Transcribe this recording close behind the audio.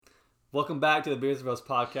Welcome back to the Beers and Bros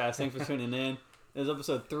podcast. Thanks for tuning in. This is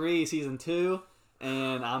episode 3, season 2,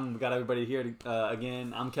 and I'm got everybody here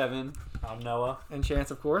again. I'm Kevin. I'm Noah. And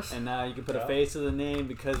Chance, of course. And now you can put a face to the name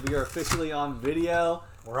because we are officially on video.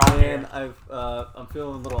 We're all and here. I'm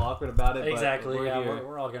feeling a little awkward about it. Exactly. But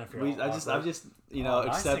We're all gonna feel. I've just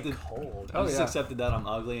nice accepted. and cold. I just accepted that I'm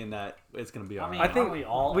ugly and that it's gonna be alright. I think we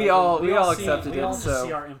all we accepted we all it. just So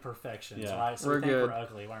see our imperfections, Yeah. right? So We're we think good. we're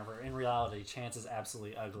ugly. Whenever in reality, Chance is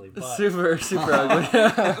absolutely ugly. But super ugly.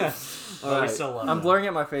 but we Alright. still love I'm him. blurring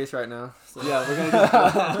out my face right now. So. Yeah, we're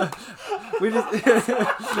gonna We just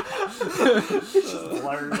Just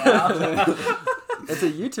blurred out. it's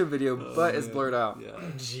a YouTube video, but it's blurred out. Yeah.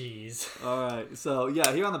 Jeez. All right. So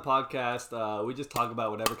yeah, here on the podcast, we just talk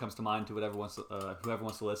about whatever comes to mind to whoever wants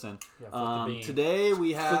to listen. Yeah, flip the bean. Today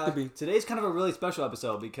we have bean. today's kind of a really special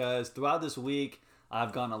episode because throughout this week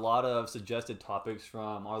I've gotten a lot of suggested topics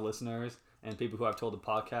from our listeners and people who I've told the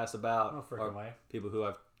podcast about, No freaking way. people who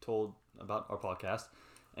I've told about our podcast,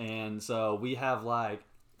 and so we have like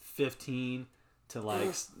 15 to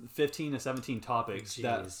 17 topics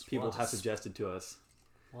that Jeez. people We'll have just- suggested to us.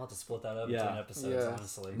 We'll have to split that up Yeah. between episodes, Yeah.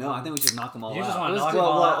 honestly. No, I think we should knock them all You out. just wanna knock them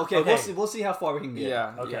all out? Okay, Okay. we'll see how far we can get.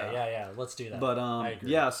 Yeah. Okay. Yeah. Let's do that. But I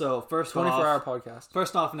agree. yeah. So first 24-hour off, podcast.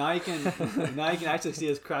 now you can actually see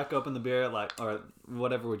us crack open the beer or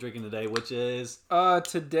whatever we're drinking today, which is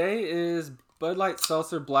Today is Bud Light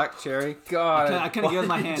Seltzer Black Cherry. God, I couldn't give it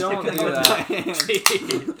my hand. Don't I couldn't do give it that.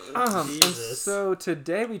 my hand. and Jesus. so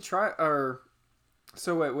today we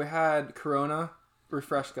we had Corona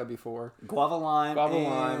Refresca before, Guava lime,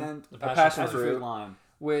 Lime, and The passion fruit fruit. lime.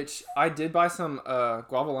 which I did buy some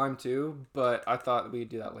guava lime too, but I thought we'd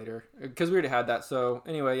do that later because we already had that. So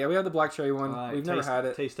anyway, yeah, we had the black cherry one. All right, We've never had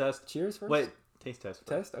it. Taste test. Cheers first. Wait, taste test.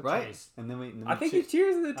 Test? Okay. Right? Taste. And then we. I think you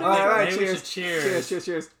cheers in the taste. All right, Maybe we cheers. should cheers.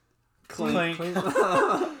 Cheers. Clink. Clink.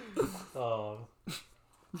 Oh.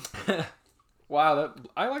 Wow,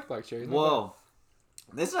 I like black cherry. It's not Whoa,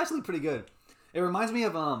 this is actually pretty good. It reminds me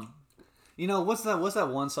of what's that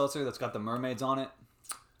one seltzer that's got the mermaids on it?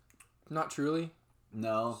 bad. Not truly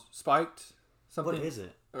No. spiked. Something. What is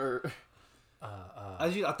it? Or I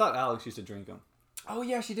thought Alex used to drink them. oh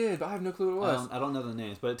yeah, she did, but I have no clue what it was. I don't know the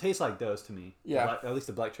names, but it tastes like those to me. Yeah. At least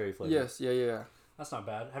the black cherry flavor. Yes, yeah. That's not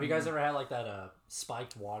bad. Have you guys ever had like that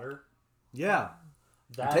spiked water? Yeah.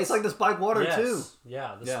 That's, It tastes like the spiked water yes. too.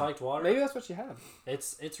 Yeah, the Yeah. spiked water. Maybe that's what she had.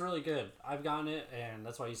 It's really good. I've gotten it, and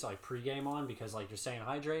that's why I used to like pregame on because like you're staying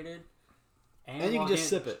hydrated. And you can just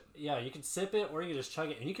sip it. Yeah, you can sip it, or you can just chug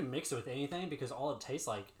it, and you can mix it with anything because all it tastes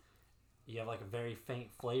like. You have like a very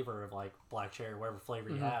faint flavor of like black cherry, whatever flavor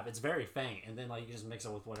you have. It's very faint, and then like you just mix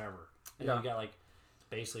it with whatever, and then you got like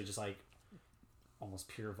basically just like almost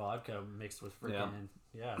pure vodka mixed with freaking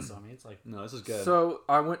yeah. So I mean, it's like No, this is good. So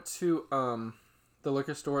I went to the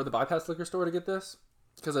liquor store, the Bypass liquor store, to get this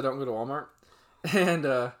because I don't go to Walmart,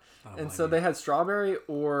 and so they had strawberry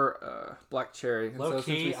or black cherry. And low so since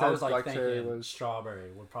we key. said I was like black cherry thinking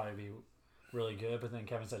strawberry would probably be really good, but then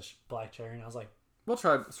Kevin said black cherry, and I was like, We'll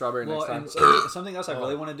try strawberry well, next time. and something else I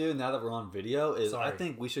really want to do now that we're on video is I Sorry.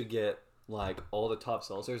 think we should get like all the top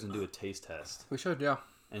seltzers and do a taste test. We should, yeah.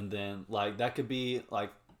 And then like that could be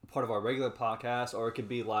like part of our regular podcast, or it could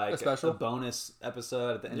be like A special? bonus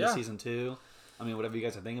episode at the end of season 2. I mean, whatever you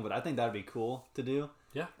guys are thinking, but I think that'd be cool to do.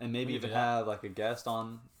 yeah, And maybe we could even do that. have like a guest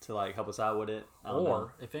on to like help us out with it. I don't know.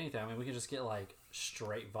 Or if anything, I mean, we could just get like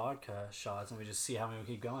straight vodka shots, and we just see how many we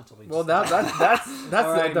keep going until we. Well, just, that's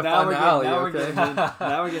All right, the now finale. Now we're Okay.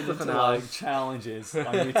 getting into finale. like challenges on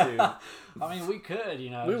YouTube. I mean, we could, We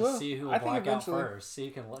just will. see who will I think black out eventually. first. See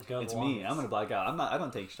who can go. It's the me. longest. I'm gonna black out. I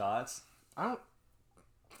don't take shots.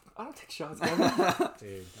 I don't take shots.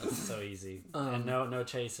 Dude, that's so easy. And no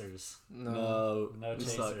chasers. No, No you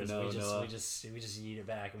chasers. suck. No, we Noah. just yeet it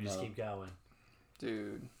back and we just No. keep going.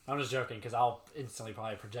 Dude. I'm just joking because I'll instantly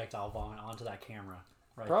probably projectile vomit onto that camera.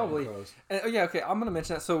 Right Probably. Gross. And, yeah, okay, I'm going to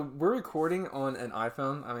mention that. So we're recording on an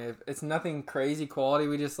iPhone. I mean, it's nothing crazy quality.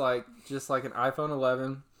 We just like an iPhone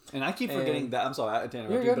 11. And I keep forgetting that. I'm sorry to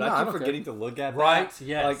interrupt You're you, good. but No, I I keep don't care. forgetting to look at Right, that.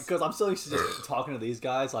 yes. Like, because I'm so used to just talking to these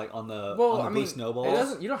guys, like on the Well, on the I Blue mean,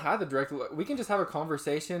 Snowballs. you don't have the direct look. We can just have a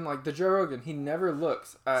conversation like the Joe Rogan. He never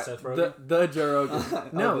looks at Seth Rogen? the Joe Rogan.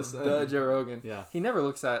 No, Oh, the Joe Rogan. Yeah. He never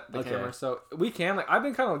looks at the Okay. camera. So we can I've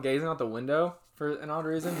been kind of gazing out the window for an odd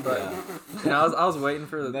reason, but I was waiting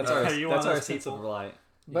for the. That's Are our you one that's of our those sense of people? light.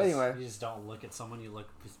 But anyway. You just don't look at someone. You look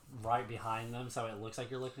right behind them, so it looks like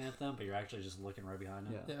you're looking at them, but you're actually just looking right behind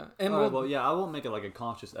them. Yeah. Yeah, and All right, well, yeah, I won't make it like a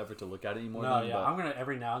conscious effort to look at it anymore. No, then, yeah, but- I'm gonna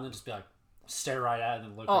every now and then just be like stare right at it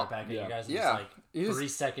and then look Oh, right back at yeah. you guys and Yeah. just like You just- 3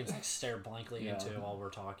 seconds like stare blankly Yeah. into it while we're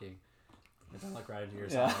talking. It don't look right into your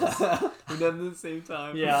Yeah. size. We done it at the same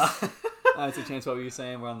time. Yeah. So Chance, what were you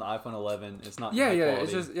saying? We're on the iPhone 11. It's not. Yeah, high yeah. quality.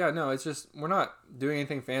 It's just we're not doing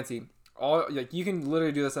anything fancy. All like you can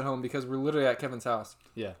literally do this at home because we're literally at Kevin's house.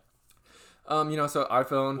 Yeah. So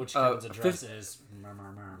iPhone. Which Kevin's address is.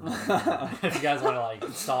 If you guys want to like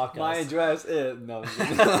stalk My us. address is no.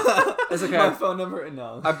 It's okay. My phone number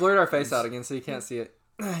no. I blurred our face out again, so you can't see it.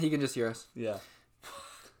 You can just hear us. Yeah.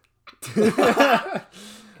 God.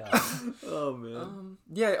 Oh man.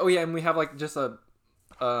 Yeah. Oh yeah, and we have like just a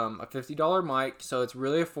 $50 mic, so it's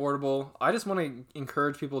really affordable. I just want to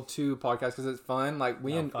encourage people to podcast because it's fun. Like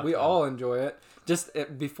we fuck all enjoy it. Just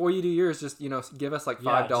before you do yours, just give us like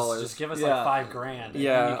 $5. Just give us Yeah. like $5,000. and then you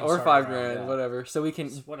Yeah, can or start $5,000, around. whatever. So we can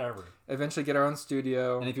Just whatever. eventually get our own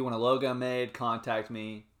studio. And if you want a logo made, contact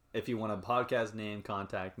me. If you want a podcast name,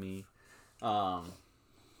 contact me.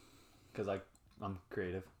 Because I'm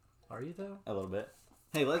creative Are you though? a little bit.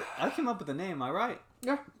 Hey, I came up with a name. Am I right?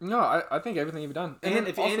 Yeah, no, I think everything you've done. And then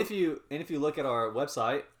if also- you look at our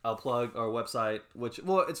website, I'll plug our website,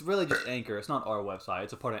 it's really just Anchor. It's not our website.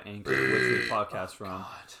 It's a part of Anchor, which we podcast from.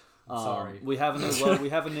 Sorry. We have a new we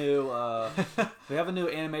have a new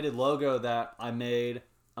animated logo that I made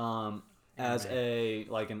as a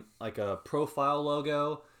profile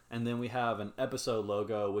logo, and then we have an episode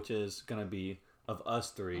logo, which is gonna be of us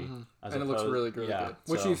three. As and it looks opposed- really, really yeah, good.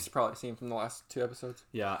 Which so- you've probably seen from the last 2 episodes.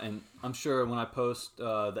 Yeah, and I'm sure when I post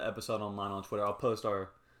the episode online on Twitter, I'll post our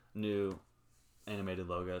new animated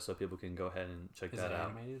logo so people can go ahead and check Is that it out.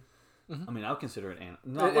 animated? I mean, I would consider it It is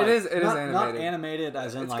not animated. animated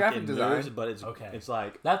as in It's like graphic it design. moves, but it's Okay. It's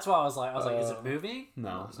like That's why I was like, is it moving?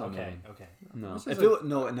 no, it's not Okay. moving. Okay. No, This if is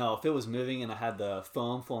if it was moving and I had the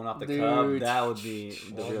foam flowing off the Dude. cup, that would be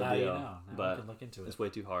the Well, real now you deal. know. Now we But can look into it. it's way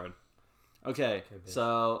too hard. Okay, bitch.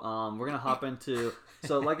 so we're gonna hop into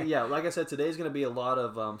like I said, today's gonna be a lot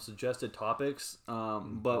of suggested topics,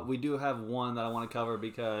 but we do have one that I want to cover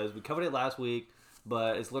because we covered it last week,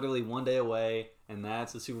 but it's literally one day away, and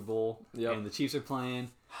that's the Super Bowl, Yep. and the Chiefs are playing,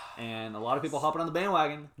 and a lot of people hopping on the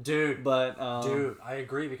bandwagon, Dude, but dude, I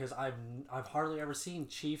agree because I've hardly ever seen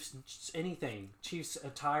Chiefs Chiefs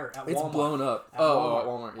attire at It's Walmart. blown up. At At Walmart.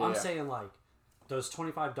 Walmart. Yeah, I'm yeah. saying like those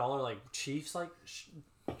 $25 like Chiefs like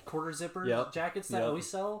quarter zipper Yep. jackets that Yep. we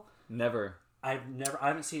sell. never. I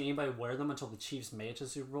haven't seen anybody wear them until the Chiefs made it to the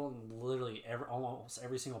Super Bowl, and literally almost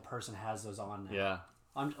every single person has those on now. Yeah.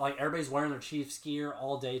 I'm like everybody's wearing their Chiefs gear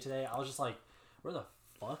all day today. I was just like, where the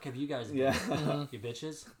fuck have you guys been? Yeah. You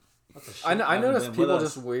bitches. What the shit? I haven't noticed been with people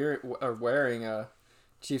us. just are wearing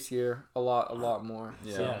Chiefs gear a lot more.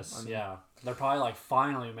 Yeah. Yes, yeah. They're probably like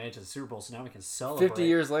finally made it to the Super Bowl, so now we can celebrate. 50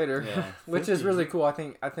 years later, Yeah. which is 50. really cool. I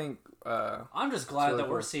think. I'm just glad really that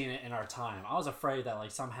we're cool. seeing it in our time. I was afraid that like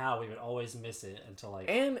somehow we would always miss it until like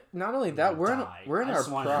And not only that, we're in die. our I just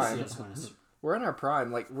wanted to see prime. us win a Super- We're in our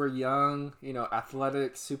prime. Like we're young,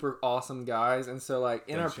 athletic, super awesome guys, and so like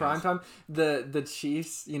in Thanks, our prime Chance. time, the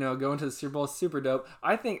Chiefs, going to the Super Bowl is super dope.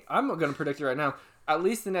 I think I'm going to predict it right now. At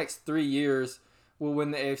least the next 3 years, we'll win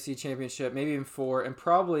the AFC Championship, maybe even 4, and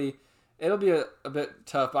probably it'll be a bit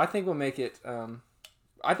tough. But I think we'll make it.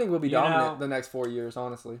 I think we'll be dominant the next 4 years.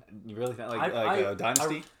 Honestly, You really think I- a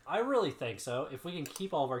dynasty? I really think so. If we can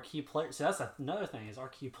keep all of our key players, see, that's another thing is our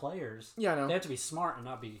key players. yeah, I They know. have to be smart and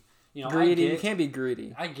not be, I Greedy. get- You can't be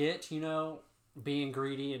greedy. I get, being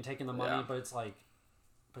greedy and taking the money, Yeah. but it's like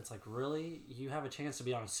really, you have a chance to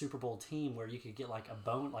be on a Super Bowl team where you could get like a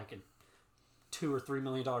 $2 or $3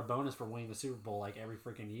 million bonus for winning the Super Bowl like every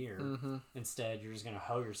freaking year. Mm-hmm. Instead, you're just gonna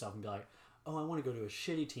hoe yourself and be like, oh, I want to go to a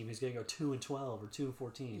shitty team who's gonna go 2-12 or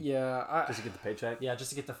 2-14. Yeah, Just to get the paycheck? Yeah, just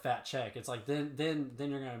to get the fat check. It's like then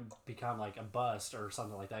you're gonna become like a bust or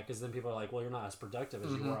something like that because then people are like, well, you're not as productive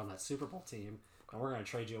as you were on that Super Bowl team, and we're gonna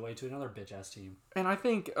trade you away to another bitch ass team. and I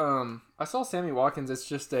think I saw Sammy Watkins. It's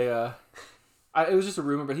just it was just a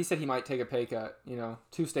rumor, but he said he might take a pay cut,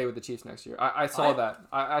 to stay with the Chiefs next year. I saw that.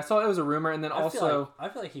 I saw it was a rumor, and then I also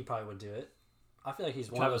feel like he probably would do it. I feel like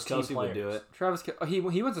he's one Travis of those key Kelce would players. do it. Travis. He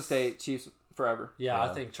wants to stay Chiefs forever. Yeah, Yeah.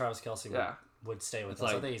 I think Travis Kelce Yeah. would stay with It's us.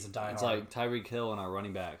 I like- think he's a diehard. It's like Tyreek Hill and our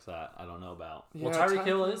running backs that I don't know about. well, Yeah, Tyreek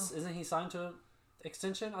Hill isn't he signed to an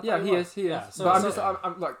extension? I thought Yeah, he was. is. He is. Yeah, so, but I'm so- just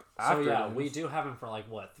I'm like after. so yeah, him. we do have him for like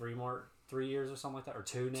what 3 years or something like that, or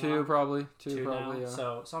 2 now. two probably. Two Two probably. now. Yeah.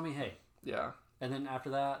 So I mean, hey, Yeah. and then after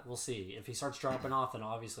that, we'll see if he starts dropping off. Then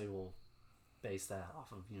obviously we'll base that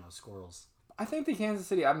off of squirrels. I think the Kansas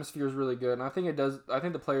City atmosphere is really good, and I think it does. I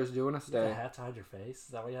think the players do want to You got the stay. hat to hide your face. Is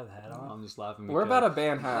that why you have the hat on? I'm just laughing. We're because- about to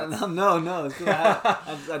ban hats. No, it's 'cause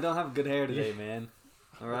I don't have good hair today, man.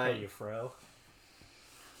 All Okay, right. you fro.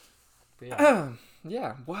 But yeah,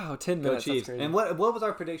 Yeah. Wow. 10 Go minutes. That's Chiefs. crazy. And what was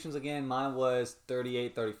our predictions again? Mine was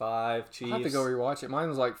 38-35 Chiefs. I'll have to go rewatch it. Mine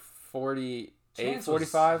was like 48, Chance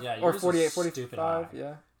 45, was- yeah, or yours was 48, stupid 45. high.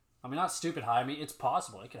 Yeah. I mean, not stupid high. I mean, it's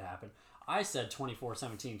possible. It could happen. I said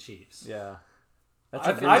 24-17 Chiefs. Yeah.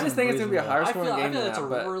 I just think it's gonna be a higher I scoring game feel than that's that. a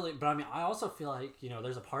But really, but I mean, I also feel like,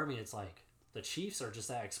 there's a part of me that's like, the Chiefs are just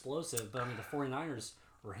that explosive, but I mean, the 49ers,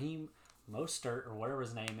 Raheem Mostert, or whatever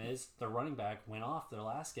his name is, the running back, went off their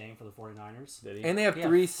last game for the 49ers. Did he? and they have He had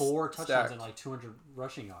 3 4 touchdowns stacked. and like 200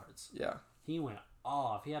 rushing yards. Yeah. He went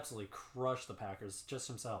off. He absolutely crushed the Packers just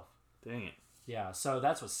himself. Dang it. Yeah, so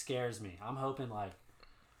that's what scares me. I'm hoping like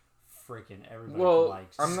freaking everybody Well, can like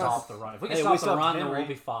I'm not- stop the run. If we can Hey, stop we the stopped run, then Henry. we'll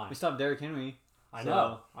be fine. We stopped Derrick Henry. I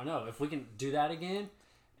so- know. If we can do that again,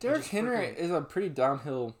 Derrick just Henry freaking- is a pretty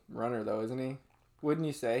downhill runner, though, isn't he? Wouldn't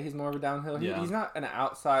you say he's more of a downhill? Yeah. He's not an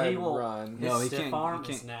outside he will run. His No, he stiff can't- arm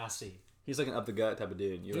he is can't- nasty. He's like an up the gut type of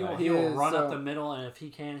dude. You're He will, right. he will is, run up so- the middle, and if he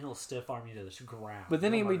can, he'll stiff arm you to the ground. But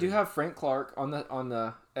then No we do matter- have Frank Clark on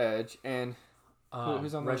the edge, and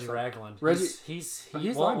who's on the Reggie other side? Ragland. Reggie- he's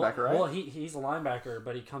linebacker, right? Well, he's a linebacker,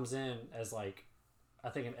 but he comes in as like, I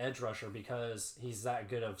think, an edge rusher because he's that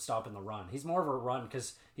good of stopping the run. He's more of a run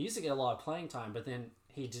because he used to get a lot of playing time, but then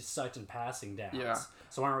he just sucked in passing downs. Yeah.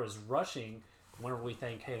 So whenever it was rushing, whenever we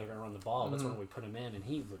think, hey, they're going to run the ball, that's Mm-hmm. when we put him in, and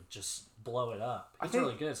he would just blow it up. I He's think-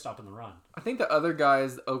 really good at stopping the run. I think the other guy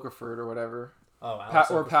is Okafor or whatever, Oh, Alex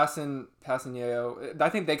or Okafor. Passanio. I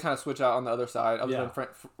think they kind of switch out on the other side, other Yeah. than Frank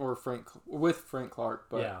with Frank Clark.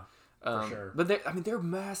 But Yeah, sure. But they're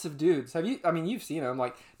massive dudes. You've seen them.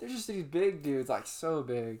 Like they're just these big dudes, like so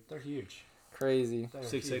big, They're huge. crazy. They're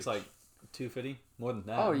 6'6", huge. like 250, more than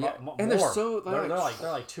that. Oh yeah, Mo- and they're more. so they're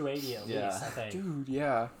like 280 at Yeah. least, I think. dude.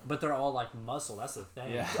 Yeah. But they're all like muscle. That's the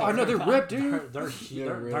thing. Yeah. Oh no, they're ripped, dude. They're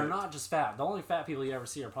ripped. not just fat. The only fat people you ever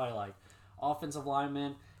see are probably like offensive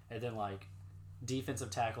linemen and then like defensive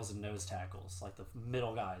tackles and nose tackles, like the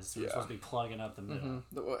middle guys who are Yeah. supposed to be plugging up the middle.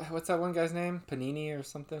 What's that one guy's name? Panini or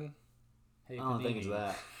something? Hey, I don't think it's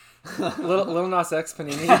Panini. that. Little Nas X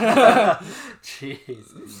Panini.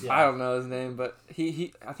 Jeez. I don't know his name, but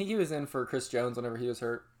I think he was in for Chris Jones whenever he was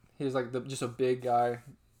hurt. He was like just a big guy.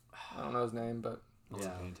 I don't know his name, but I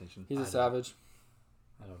wasn't Yeah. paying attention. he's I a don't- savage.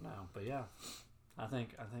 I don't know, but yeah, I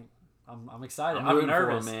think I'm excited. I'm I'm rooting for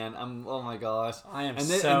nervous. him, man. Oh my gosh. I am And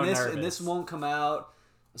this, so and this nervous. and this won't come out.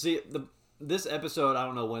 See this episode, I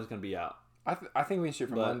don't know when it's gonna be out. I think we can shoot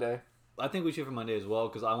for But- Monday. I think we shoot for Monday as well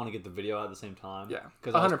because I want to get the video out at the same time. Yeah,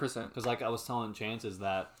 because 100%. Because like I was telling Chances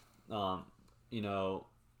that, we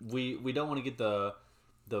don't want to get the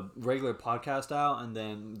regular podcast out and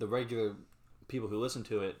then the regular people who listen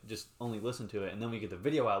to it just only listen to it and then we get the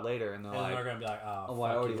video out later and they're And like, they're gonna be like, oh, oh, I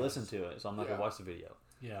fuck already you guys. listened to it, so I'm not Yeah. gonna watch the video.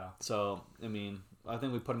 Yeah. So I mean, I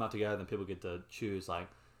think we put them out together, then people get to choose. Like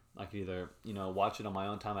I can either watch it on my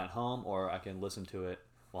own time at home or I can listen to it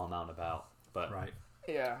while I'm out and about. But Right.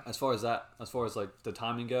 Yeah. as far as like the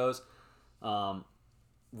timing goes,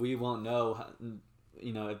 we won't know,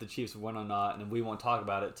 if the Chiefs win or not, and we won't talk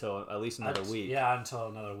about it till at least another week. Yeah, until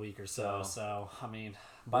another week or so. So I mean,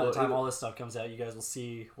 by Well, the time it- all this stuff comes out, you guys will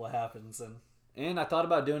see what happens. And I thought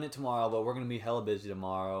about doing it tomorrow, but we're gonna be hella busy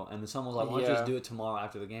tomorrow. And then someone was like, "Why don't you Yeah. just do it tomorrow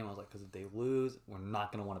after the game?" I was like, "Because if they lose, we're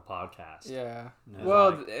not gonna want a podcast." Yeah. No. Well,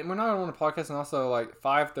 Like- and we're not on a podcast, and also like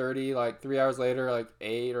 5:30, like 3 hours later, like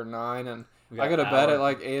 8 or 9, and We I got go to an bed hour. at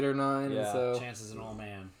like 8 or 9, Yeah. and so Chance is an old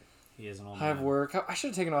man. He is an old I have man. work. I should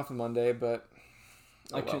have taken off on Monday, but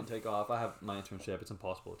I well. couldn't take off. I have my internship. It's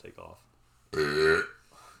impossible to take off.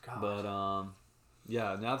 God. But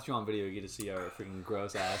yeah. Now that you're on video, you get to see our freaking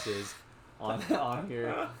gross asses on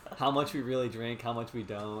here. How much we really drink, how much we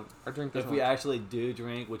don't. I drink this If one. we actually do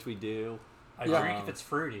drink, which we do. I Yeah. drink if it's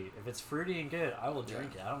fruity. If it's fruity and good, I will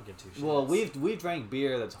drink it. I don't give two shits. Well, we've drank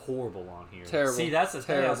beer that's horrible on here. Terrible. See, that's the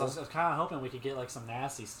thing. I Terrible. was kind of hoping we could get like some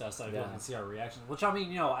nasty stuff so people Yeah. can see our reactions. Which I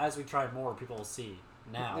mean, as we try more, people will see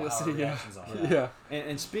now You'll how see, our yeah. reactions are. Yeah.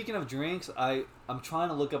 And speaking of drinks, I'm trying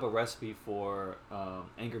to look up a recipe for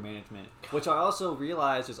anger management, which I also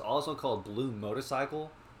realized is also called Blue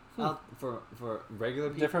Motorcycle out for regular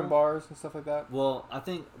people. Different bars and stuff like that. Well, I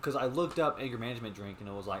think because I looked up anger management drink and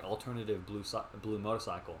it was like alternative blue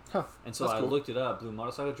motorcycle, Huh. and so That's I cool. looked it up, blue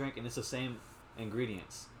motorcycle drink, and it's the same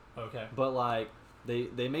ingredients, Okay. but like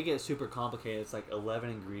they make it super complicated. It's like 11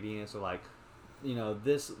 ingredients, or like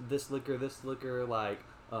this liquor, like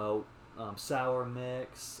sour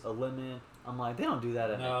mix, a lemon. I'm like, they don't do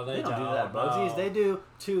that at No, they do that at don't, Bugsy's. no. They do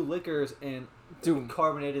 2 liquors and Dude.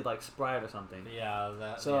 carbonated like Sprite or something. Yeah.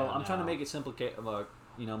 That. So yeah, I'm trying to no. make it simple,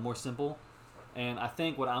 more simple. And I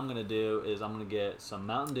think what I'm gonna do is I'm gonna get some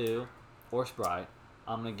Mountain Dew or Sprite.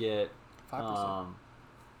 I'm gonna get 5%.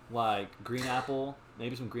 like green apple,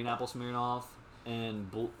 maybe some green apple Smirnoff, and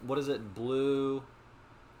what is it? Blue.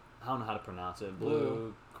 I don't know how to pronounce it.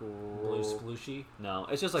 Blue splooshy. No,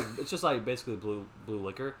 it's just like basically blue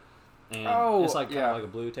liquor, and Oh, it's like kind yeah. of like a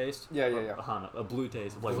blue taste. Yeah. A blue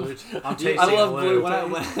taste. Like Blue. I'm tasting I love blue.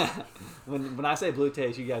 blue. when I say blue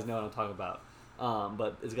taste, you guys know what I'm talking about.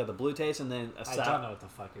 But it's got the blue taste and then I don't know what the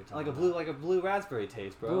fuck you're talking about. like a blue raspberry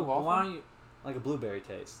taste, bro. Blue waffle? Why don't you? Like a blueberry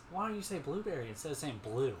taste. Why don't you say blueberry instead of saying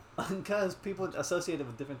blue? Because people associate it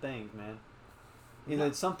with different things, man.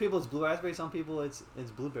 Either some people it's blue raspberry, some people it's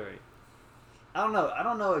blueberry. I don't know. I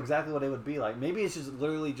don't know exactly what it would be like. Maybe it's just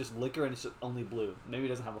literally just liquor and it's just only blue. Maybe it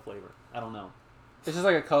doesn't have a flavor. I don't know. It's just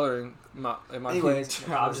like a coloring. Anyways,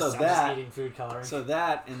 I'm so just eating food coloring. So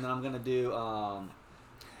that, and then I'm gonna do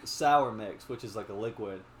sour mix, which is like a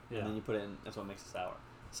liquid, Yeah. and then you put it in. That's what makes it sour.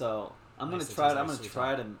 So I'm Makes gonna it try. taste I'm like gonna sweet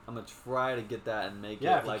try to. I'm gonna try to get that and make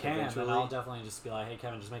Yeah, it if like you can, eventually. then I'll definitely just be like, hey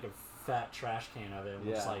Kevin, just make a fat trash can of it. And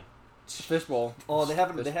we'll just Yeah. like. fishbowl. Oh, they have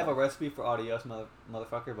a Fishbowl. recipe for adios,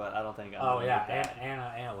 motherfucker, but I don't think. I'm Oh gonna yeah, get that.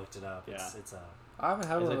 Anna looked it up. It's I haven't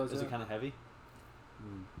had one of those Is it yet. kind of heavy?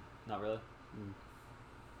 mm, Not really.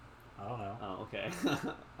 I don't know. Oh, okay.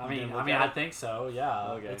 I You mean, didn't I look mean, at I it? think so.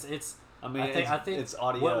 Yeah. Okay. It's. I mean, I think it's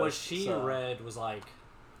audio. what she so. read was like,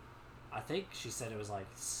 I think she said it was like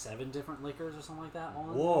 7 different liquors or something like that.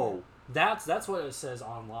 On Whoa, there. That's what it says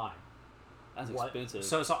online. that's What- expensive.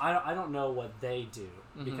 So I don't know what they do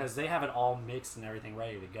Mhm. because they have it all mixed and everything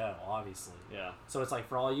ready to go. Obviously. yeah. So it's like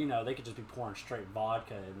for all you know, they could just be pouring straight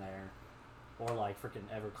vodka in there, or like freaking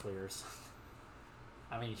Everclear or something.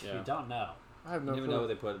 I mean, Yeah. you don't know. I have You no don't even clue. know what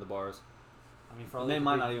they put at the bars. I mean, for all They could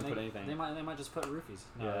might be- not even put anything. They might just put roofies.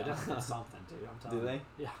 No, Yeah. they definitely put something, dude. I'm telling Do you.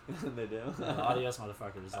 they? Yeah. They do. Adios,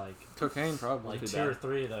 motherfuckers. Like Cocaine, probably. Too 2 bad. or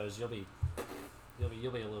 3 of those, you'll be a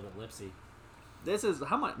little bit lipsy. This is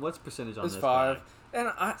how much? What's percentage on It's this? 5. bag?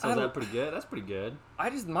 And So is that pretty good? That's pretty good.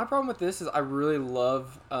 my problem with this is I really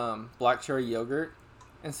love black cherry yogurt,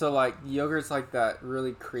 and so like yogurt's like that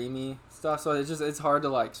really creamy stuff. So it's hard to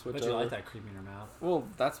like switch But over. you like that cream in your mouth. Well,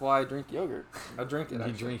 that's why I drink yogurt. I drink it. He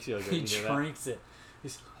actually. drinks yogurt. He you know that? drinks it.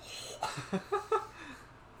 He's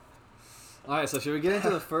All right. So should we get into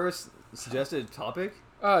the first suggested topic?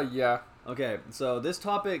 Yeah. Okay. So this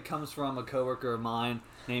topic comes from a coworker of mine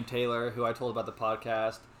named Taylor, who I told about the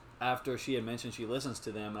podcast after she had mentioned she listens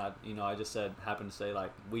to them, and I just happened to say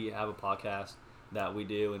like we have a podcast that we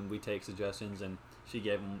do and we take suggestions, and she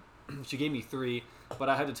gave me 3, but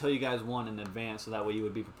I had to tell you guys one in advance so that way you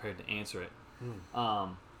would be prepared to answer it.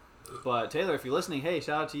 But Taylor, if you're listening, hey,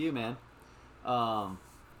 shout out to you, man.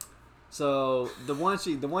 So the one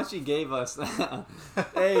she gave us,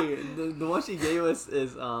 hey, the one she gave us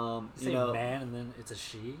is say man and then it's a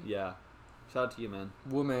she. yeah, shout out to you, man.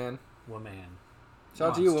 Woman. Woman. Shout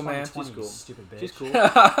out to you, woman. She's cool. Stupid bitch. She's cool.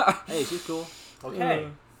 Hey, she's cool. Okay.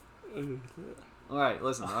 All right,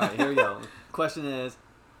 listen. All right, here we go. Question is,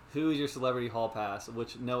 who is your celebrity hall pass?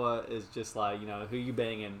 Which Noah is just like, who you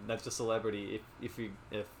banging? That's just celebrity. If you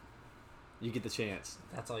get the chance.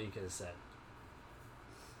 That's all you could have said.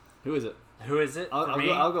 Who is it? Who is it? I'll me?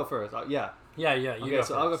 go. I'll go first. Yeah. Yeah. You Okay, go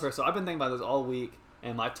so I'll go first. So I've been thinking about this all week,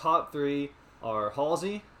 and my top 3 are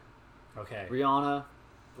Halsey, Okay. Rihanna,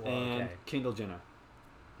 Well, and okay. Kendall Jenner.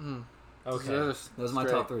 Okay. Those Those are my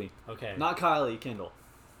top 3. Okay. Not Kylie, Kendall.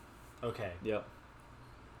 Okay. Yep.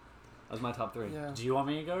 That's my top 3. Yeah. Do you want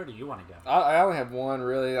me to go or do you want to go? I only have one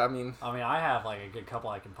really. I mean, I have like a good couple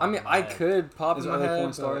I can pop in my I head. could pop Is in there my other head. porn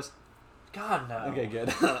but- stars? God, no. Okay,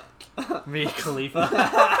 good. Me,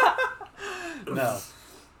 Khalifa. No.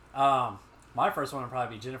 My first one would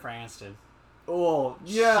probably be Jennifer Aniston. Oh,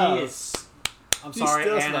 yeah. She is. I'm She's sorry,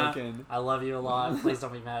 still Anna. smoking. I love you a lot. Please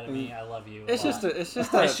don't be mad at me. I love you. It's a just lot. a It's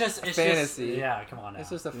fantasy. just yeah. Come on now. It's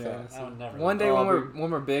just a Yeah. fantasy. I would never One day Oh, when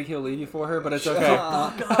we're big, he'll leave you for her, but it's Shut okay.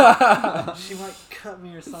 up. she might cut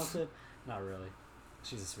me or something. Not really.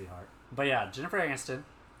 She's a sweetheart. But yeah, Jennifer Aniston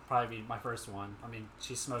probably be my first one. I mean,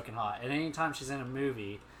 she's smoking hot. And anytime she's in a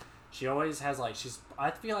movie, she always has like I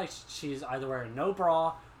feel like she's either wearing no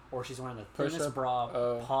bra or she's wearing the thinnest Push-up? bra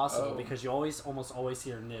Oh, possible oh. because you almost always see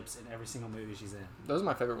her nips in every single movie she's in. Those are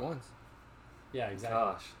my favorite ones. Yeah, exactly.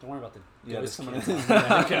 Gosh. Don't worry about the Yeah, there's ghost someone kids. in-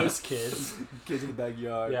 Yeah, ghost kids. Kids in the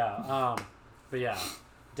backyard. Yeah. But yeah,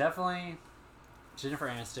 definitely Jennifer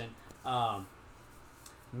Aniston.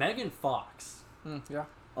 Megan Fox. Yeah.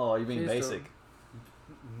 Oh, you're being She's basic.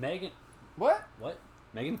 Megan. What? What?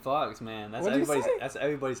 Megan Fox, man. That's What'd you everybody's. say? That's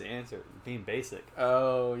everybody's answer. Being basic.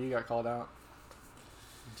 Oh, you got called out.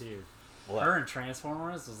 Dude. What? Her in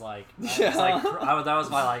Transformers was like, Yeah. that was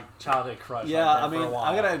my like childhood crush. Yeah, right there I mean, for a while.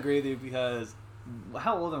 I gotta agree with you because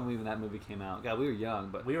How old are we when that movie came out? God, we were young,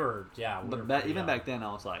 but We were, yeah. but even back then,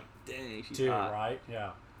 I was like, dang, she's Dude, hot. right?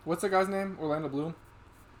 Yeah. What's the guy's name? Orlando Bloom?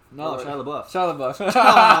 No, Or- Shia LaBeouf. Shia LaBeouf.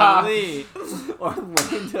 Golly.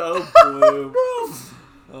 Orlando Bloom.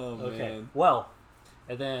 Oh Okay. man. Well,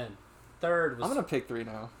 and then third was I'm gonna pick 3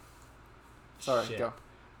 now. Sorry, Shit. go.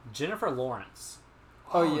 Jennifer Lawrence.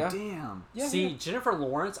 Oh, yeah? Damn. Yeah, See, yeah. Jennifer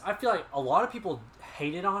Lawrence, I feel like a lot of people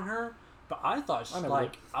hated on her, but I thought she, I never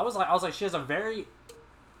like I was like she has a very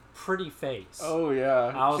pretty face. Oh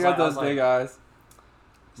yeah, I was she got like- I those was big like- eyes.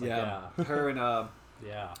 It's like, Yeah. Her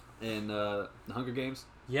yeah. in the Hunger Games.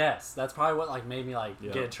 Yes, that's probably what like made me like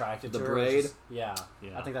Yeah. get attracted The to her. braid? Yeah.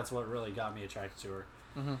 Yeah. I think that's what really got me attracted to her.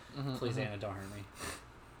 Please, Anna, don't hurt me.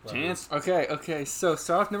 Love you. Chance. Okay. So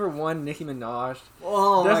start off number 1, Nicki Minaj.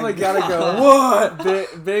 Oh, Definitely my gotta God. go.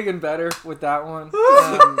 What? Big and better with that one.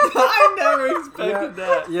 I never expected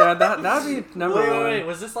that. Yeah, that'd be number Wait, one. wait,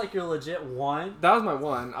 was this like your legit one? That was my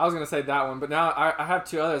one. I was gonna say that one, but now I have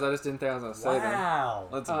 2 others. I just didn't think I was gonna say them. Wow.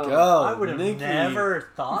 Let's Um, go. I would have Nikki. never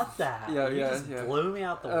thought that. Yeah, You yeah, just yeah. blew me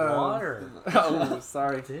out the water. Oh,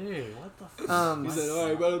 sorry. Dude, what the fuck? Um, He said, "All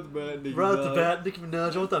right, right off the bat, Nicki Right off the Minaj." bat, Nicki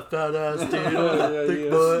Minaj, I want that fat ass, dude. I want Yeah, that thick yeah.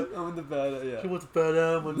 butt. I'm in the bed. Yeah. She wants a fat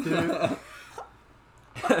ass one, dude.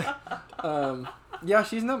 yeah,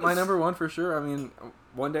 she's my number 1 for sure. I mean,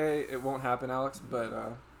 one day it won't happen, Alex, but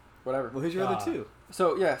whatever. Well, who's your God. other two?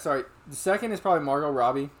 So yeah, sorry. The second is probably Margot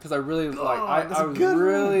Robbie because I really that's a I good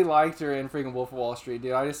really liked her in freaking Wolf of Wall Street,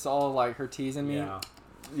 dude. I just saw like her teasing me, Yeah.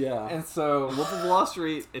 Yeah. and so Wolf of Wall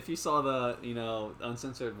Street. If you saw the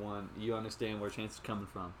uncensored one, you understand where Chance is coming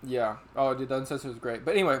from. yeah. Oh, dude, the uncensored was great.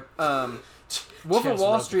 But anyway, Wolf of Chance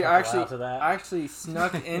Wall wrote the Street. couple out to that. I actually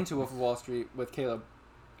snuck into Wolf of Wall Street with Caleb.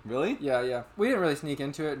 Really? Yeah. We didn't really sneak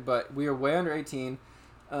into it, but we were way under 18.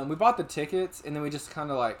 We bought the tickets, and then we just kind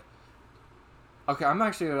of like. Okay, I'm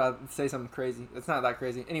actually gonna say something crazy. It's not that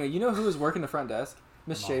crazy. Anyway, you know who was working the front desk?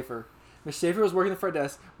 Miss Mom. Schaefer. Miss Schaefer was working the front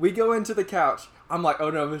desk. We go into the couch. I'm like, oh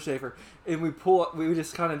no, Miss Schaefer, and we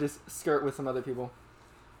just kind of just skirt with some other people.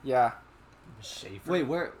 Yeah. Schaefer. Wait,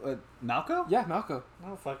 where? Malco? Yeah, Malco.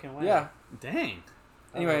 No fucking way. Yeah. Dang.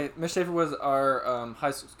 Anyway, Miss Schaefer was our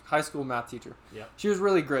high school math teacher. Yep. She was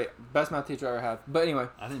really great. Best math teacher I ever had. But anyway,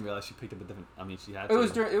 I didn't realize she picked up a different. I mean, she had. it to.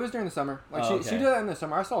 was during the summer. Like Oh, she okay. did that in the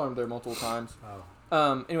summer. I saw her there multiple times.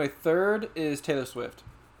 Oh. Anyway, third is Taylor Swift.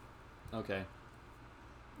 Okay.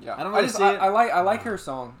 Yeah. I don't really just, see it. I like her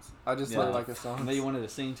songs. I just really Yeah. like her songs. And then you wanted to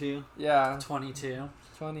sing too. Yeah. 22.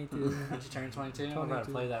 22. Did you turn 22? I'm about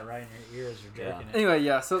to 22. play that right in your ears. You're Yeah. jerking it. Anyway,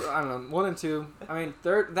 yeah. So I don't know. 1 and 2. I mean,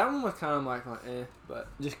 third. That one was kind of like but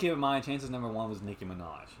Just keep in mind, Chance's number 1 was Nicki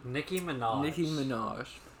Minaj. Nicki Minaj. Nicki Minaj.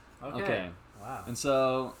 Okay. Okay. Wow. And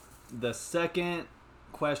so the second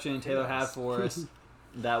question Taylor had for us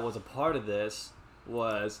that was a part of this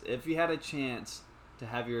was if you had a chance to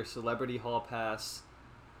have your celebrity hall pass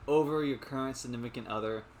over your current significant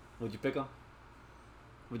other, would you pick them?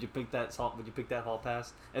 Would you pick that? Would you pick that hall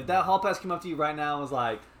pass? If that hall pass came up to you right now and was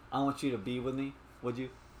like, "I want you to be with me," would you?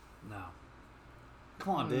 No.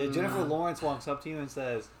 Come on, dude. Jennifer Lawrence walks up to you and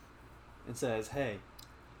says, "Hey,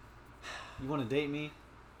 you want to date me?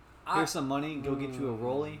 Here's some money. Go get you a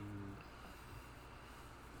rollie."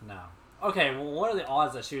 No. Okay, well, what are the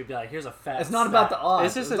odds that she would be like, here's a fat It's not about the sack?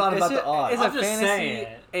 odds. It's not about the odds. It's a I'm just fantasy, saying.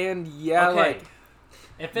 and yeah, Okay. like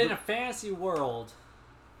If in a fantasy world...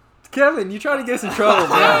 Kevin, you trying to get us in trouble,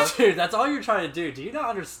 bro. Dude, that's all you're trying to do. Do you not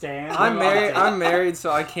understand? I'm married. I'm married,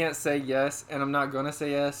 so I can't say yes, and I'm not gonna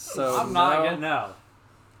say yes. So I'm not no. gonna know.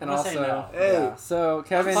 And I'm gonna say also, no. Hey. yeah. So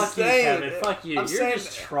Kevin, Fuck you, saying- Kevin. Fuck you. I'm You're saying-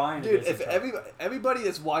 just trying to Dude, get us if in trouble. everybody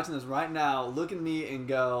that's watching this right now look at me and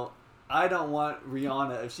go, I don't want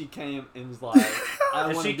Rihanna if she came and was like, I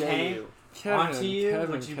If want she to date came- you. Kevin, onto you,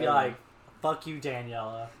 Kevin, would you be Kevin. like, fuck you,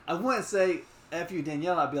 Daniela? I wouldn't say F you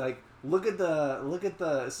Danielle, I'd be like, look at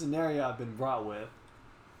the scenario I've been brought with.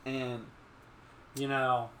 And You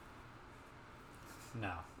know,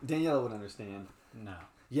 no. Daniela would understand. No.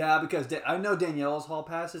 Yeah, because I know Danielle's hall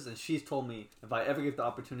passes, and she's told me if I ever get the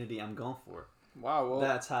opportunity, I'm going for it. Wow. Well,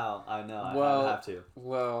 That's how I know I well, have to.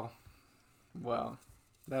 well,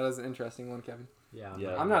 that is an interesting one, Kevin. Yeah.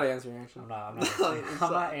 Yeah. I'm not answering actually. I'm not answering, It's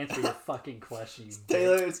I'm not answering your fucking question. You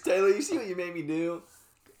Taylor, dick. it's Taylor. You see what you made me do?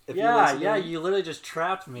 If you're Yeah, listening. yeah, you literally just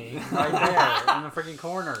trapped me right there in the freaking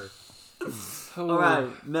corner. All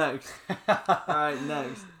right, next.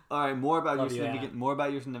 All right, more about Love your you, significant. Anna. More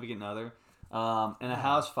about your significant other. In a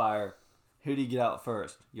house fire, who do you get out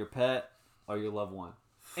first? Your pet or your loved one?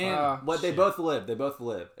 And but they shit. both live. They both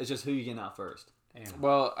live. It's just who you getting out first. Damn.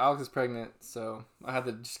 Well, Alex is pregnant, so I had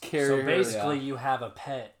to just carry So her. basically, yeah. you have a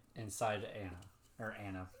pet inside Anna. Or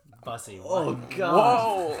Anna. Bussy. Oh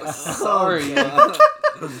god. Whoa, sorry.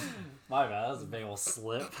 My bad. That was a big old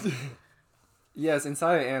slip. Yes,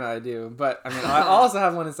 inside of Anna I do, but I mean I also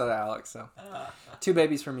have one inside of Alex. So 2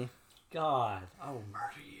 babies for me. God, I will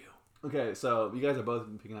murder you. Okay, so you guys are both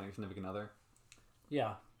picking out your significant other.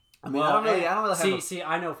 Yeah. I mean, I don't really have. See,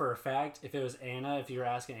 I know for a fact if it was Anna, if you were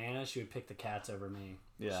asking Anna, she would pick the cats over me.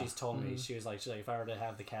 Yeah. She's told me she's like if I were to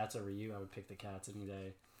have the cats over you, I would pick the cats any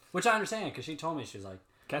day. Which I understand because she told me she was like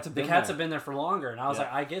the cats have been there for longer, and I was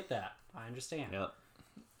like I get that, I understand. Yep.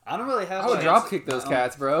 I don't really have. I would drop kick those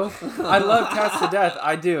cats, bro. I love cats to death.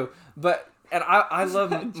 I do, but I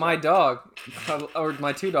love my dog or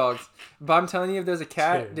my 2 dogs. But I'm telling you, if there's a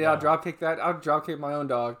cat, I'll drop kick that. I'll drop kick my own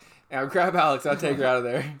dog, and I'll grab Alex. I'll take her out of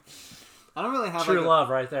there. I don't really have true love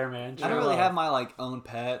right there, man. I don't really have my like own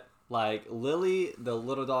pet. Like Lily, the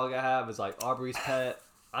little dog I have is like Aubrey's pet.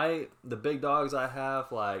 The big dogs I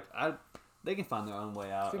have, like they can find their own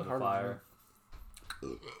way out of the fire.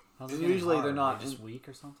 Usually they're not just weak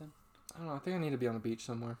or something. I don't know. I think I need to be on the beach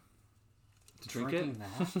somewhere. To drink it.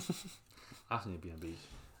 I also need to be on the beach.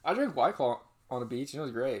 I drank White Claw on the beach and it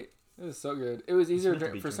was great. It was so good. It was easier to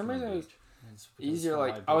drink. For some reason it was easier.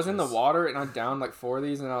 Like I was in the water and I downed like 4 of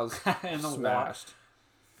these and I was smashed.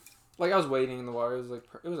 Like I was wading in the water. It was like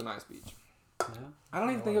it was a nice beach. Yeah, I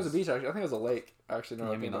don't even think it was a beach actually. I think it was a lake actually.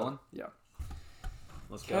 No, you mean that one? Yeah.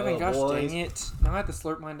 Let's Kevin, go, gosh boys. dang it! Now I have to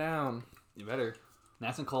slurp mine down. You better.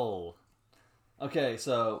 Nice and cold. Okay,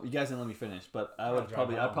 so you guys didn't let me finish, but I'd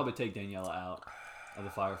probably take Daniela out of the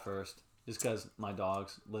fire first, just because my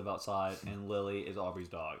dogs live outside and Lily is Aubrey's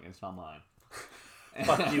dog and it's not mine.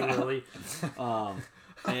 Fuck you, Lily.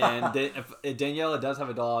 And if Daniela does have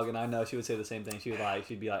a dog, and I know she would say the same thing.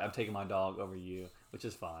 She'd be like, "I'm taking my dog over you," which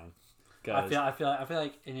is fine. I feel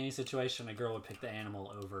like in any situation, a girl would pick the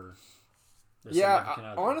animal over.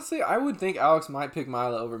 Yeah, honestly, I would think Alex might pick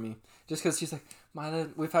Mila over me, just because she's like, Mila,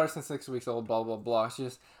 we've had her since 6 weeks old, blah blah blah.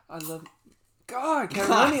 I love. God,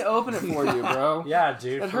 Kevin, let me open it for you, bro. Yeah,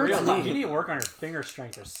 dude. It for hurts real, me. You need to work on your finger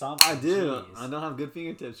strength or something. I do. Jeez. I don't have good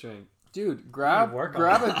fingertip strength. Dude, grab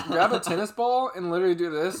a tennis ball and literally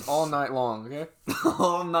do this all night long, okay?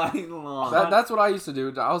 All night long. That's what I used to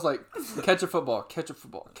do. I was like, catch a football, catch a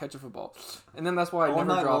football, catch a football. And then that's why I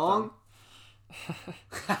never dropped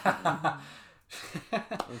them.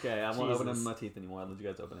 Okay, I won't open it in my teeth anymore. I'll let you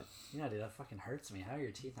guys open it. Yeah, dude, that fucking hurts me. How are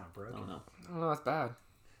your teeth not broken? I don't know. Oh, that's bad.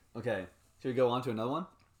 Okay, should we go on to another one?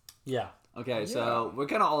 Yeah. Okay, so we're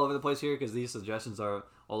kind of all over the place here because these suggestions are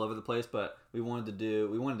all over the place, but we wanted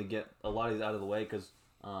to get a lot of these out of the way because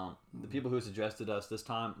the people who suggested us this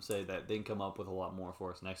time say that they can come up with a lot more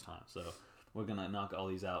for us next time. So we're gonna knock all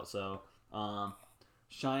these out. So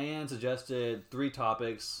Cheyenne suggested 3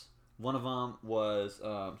 topics. One of them was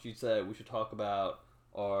she said we should talk about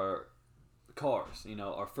our cars. You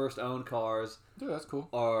know, our first owned cars. Dude, that's cool.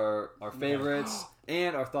 Our favorites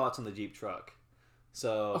and our thoughts on the Jeep truck.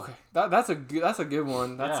 So okay, that's a good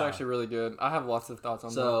one. That's actually really good. I have lots of thoughts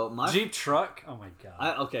on that. So my Jeep truck. Oh my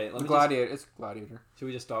god. It's Gladiator. Should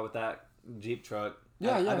we just start with that Jeep truck?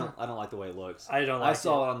 Yeah, I don't like the way it looks. I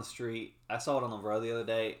saw it on the street. I saw it on the road the other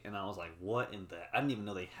day, and I was like, "What in the?" I didn't even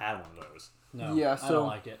know they had one of those. No. Yeah. I don't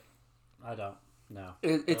like it. I don't. No.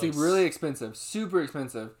 It's really expensive. Super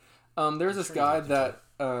expensive. There's this guy that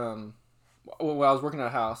when I was working at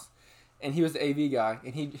a house, and he was the AV guy,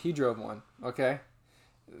 and he drove one. Okay.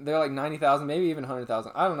 They're like 90,000, maybe even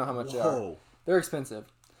 100,000. I don't know how much they are. They're expensive.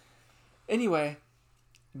 Anyway,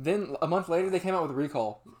 then a month later they came out with a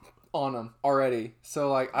recall on them already. So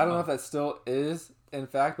like I don't know if that still is in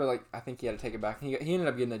fact, but like I think he had to take it back. He ended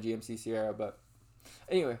up getting a GMC Sierra, but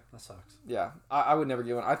anyway, that sucks. Yeah, I would never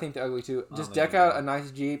get one. I think they're ugly too. Just deck out a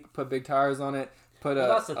nice Jeep, put big tires on it, put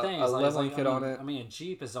that's the thing, a leveling kit on it. I mean, a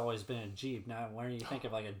Jeep has always been a Jeep. Now, when you think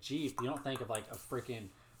of like a Jeep, you don't think of like a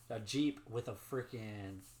Jeep with a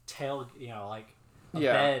freaking tail, like a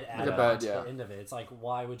bed added onto the end of it. It's like,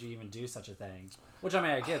 why would you even do such a thing? Which I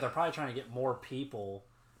mean, I get. They're probably trying to get more people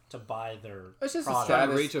to buy their. It's just product.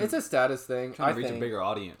 A status. It's a status thing. Trying to reach a bigger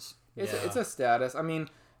audience. It's a status. I mean,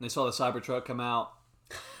 they saw the Cybertruck come out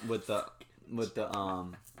with the Teslas,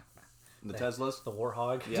 the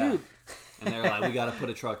Warthog. Yeah. Dude. And they're like, we got to put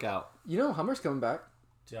a truck out. You know, Hummer's coming back.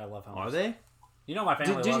 Dude, I love Hummers. Are they? You know my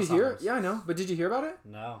family Did loves you hear Hummers. it? Yeah, I know. But did you hear about it?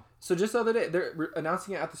 No. So just the other day, they're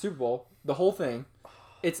announcing it at the Super Bowl. The whole thing.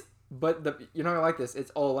 You're not going to like this. It's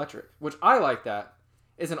all electric, which I like that.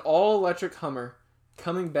 It's an all electric Hummer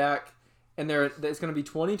coming back, and it's going to be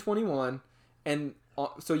 2021. And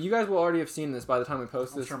so you guys will already have seen this by the time we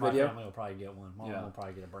post this sure video. My family will probably get one. My mom will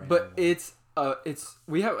probably get a brand new one.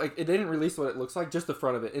 we have like they didn't release what it looks like, just the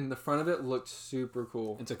front of it. And the front of it looked super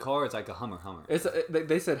cool. It's a car. It's like a Hummer.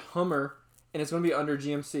 They said Hummer, and it's gonna be under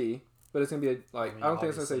GMC, but it's gonna be I don't think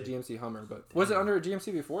it's gonna say obviously. GMC Hummer, but was it under a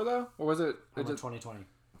GMC before though, or was it? Hummer 2020.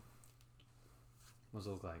 What's it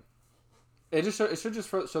look like? It should just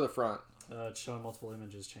show the front. It's showing multiple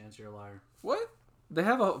images. Chance, you're a liar. What? They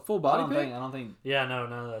have a full I body pic? I don't think. Yeah,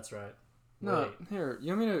 no, that's right. No, Wait, here.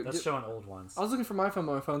 You want me to? that's showing old ones. I was looking for my phone,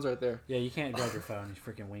 but my phone's right there. Yeah, you can't grab your phone. You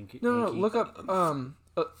freaking winky. No, winky. look up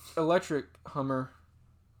electric Hummer.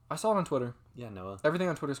 I saw it on Twitter. Yeah, Noah. Everything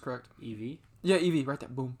on Twitter is correct. EV. Yeah, EV, right there.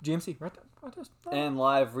 Boom. GMC, right there. Right there. And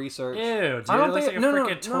live research. Ew, dude, I don't it looks think like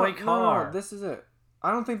a freaking toy car. No, this is it.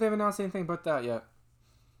 I don't think they've announced anything but that yet.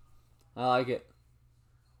 I like it.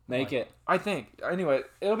 Make it. I think. Anyway,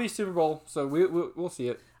 it'll be Super Bowl, so we'll see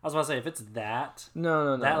it. I was about to say, if it's that,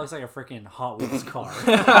 No. that looks like a freaking Hot Wheels car.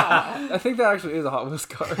 I think that actually is a Hot Wheels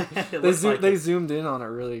car. It looks like they it. zoomed in on it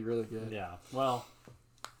really, really good. Yeah. Well,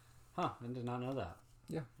 I did not know that.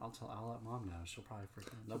 Yeah. I'll let mom know. She'll probably freaking.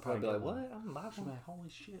 They'll Probably be get like, one. what? I'm buying She'll be one. like, holy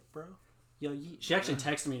shit, bro. Yo, she actually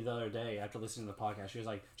texted me the other day after listening to the podcast. She was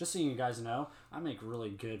like, just so you guys know, I make really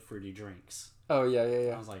good fruity drinks. Oh yeah.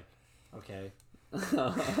 I was like, okay. We're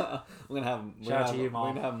gonna have Shout out to you, We're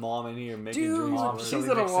Mom. gonna have mom in here making Dude, drinks. Mom, for us. she'll she's be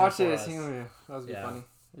gonna mixing watch for this. us. Yeah, that would be Yeah. funny.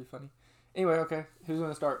 That'd be funny. Anyway, okay. Who's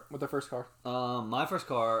gonna start with the first car? My first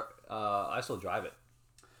car, I still drive it.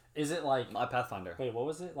 Is it like, My Pathfinder. wait, what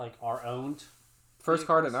was it? Like our owned First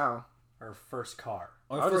car to vehicles? now. or first car?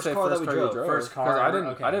 Our I would first say car first that we car you drove. drove. First car 'Cause I ever?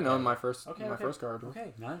 didn't. Okay, I didn't okay. own my first. Okay, my okay. first car.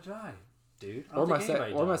 Okay, neither did I, dude. I Or don't my think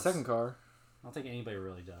anybody or my does. second car. I don't think anybody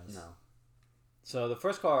really does. No. So the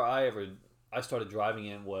first car I started driving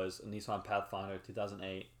in was a Nissan Pathfinder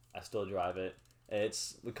 2008. I still drive it.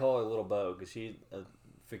 We call her Little Bo because she's a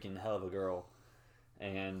freaking hell of a girl,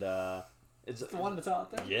 and it's The one that's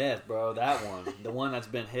out there? yes, bro, that one, the one that's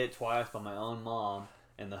been hit twice by my own mom,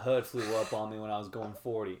 and the hood flew up on me when I was going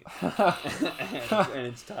 40, and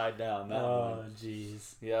it's tied down. That Oh, one,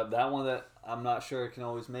 jeez. yeah, that one that I'm not sure can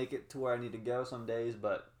always make it to where I need to go some days,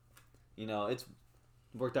 but it's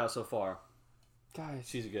worked out so far. Guys,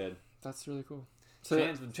 She's good. that's really cool. So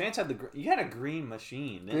Chance had you had a green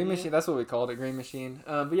machine. Didn't Green you? Machine. That's what we called it. Green Machine.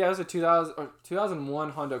 But yeah, it was a 2001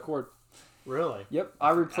 Honda Accord. Really? Yep,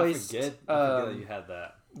 I replaced I forget that you had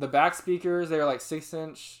that. the back speakers. They were like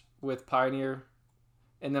 6-inch with Pioneer,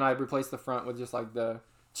 and then I replaced the front with just like the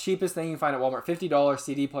cheapest thing you can find at Walmart, $50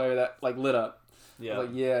 CD player that like lit up. Yeah. I was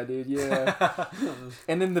like, yeah, dude, yeah.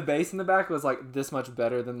 And then the bass in the back was like this much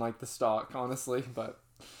better than like the stock, honestly. But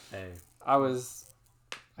Hey. I was,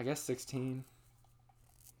 I guess, 16.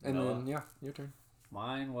 And Noah? then yeah, your turn.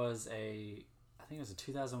 Mine was I think it was a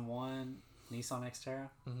 2001 Nissan Xterra.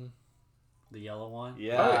 Mm-hmm. The yellow one.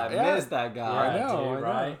 Yeah, Oh, I yeah. missed that Yeah, guy. I know, dude,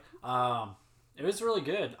 I know. right? It was really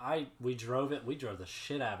good. We drove the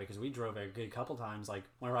shit out of it because we drove it a good couple times. Like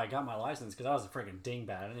whenever I got my license, because I was a freaking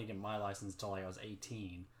dingbat. I didn't get my license until like I was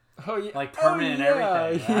 18, Oh yeah, like permanent oh, and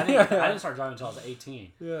yeah. everything. I didn't start driving until I was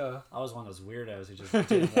 18. Yeah. I was one of those weirdos who just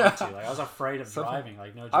didn't Yeah. want to. Like I was afraid of Something- driving.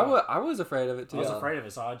 Like no joke. I was afraid of it too. I was Yeah. afraid of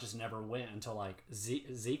it, so I just never went until like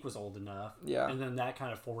Zeke was old enough. Yeah. And then that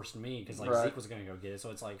kind of forced me because like Right. Zeke was gonna go get it, so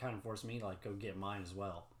it's like kind of forced me to like go get mine as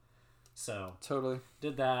well. So Totally.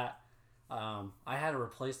 did that. I had to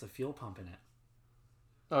replace the fuel pump in it.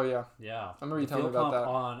 Oh yeah. Yeah. I remember you The telling me fuel about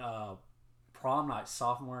pump that. on prom night,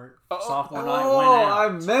 sophomore Oh, night went I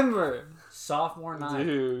out. remember. Sophomore night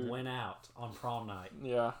Dude. went out on prom night.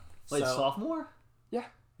 Yeah. Wait, So- sophomore?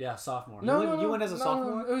 Yeah, sophomore. You went as a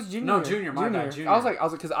sophomore? It was junior. No, junior, my bad, junior. I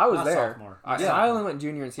was because I was Not there. sophomore. Yeah. I only went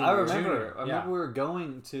junior and senior. I remember. Junior, I remember yeah. we were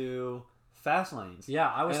going to fast lanes. Yeah,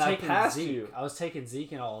 I was And I taking passed Zeke. you. I was taking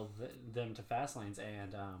Zeke and all of them to fast lanes,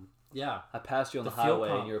 and yeah, I passed you on the, The fuel highway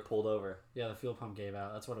pump. and you were pulled over. the fuel pump gave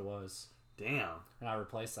out. That's what it was, Damn. and I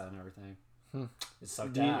replaced that and everything. Hmm. It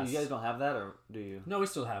sucked Do you ass. guys don't have that, or do you? No, we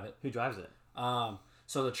still have it. Who drives it?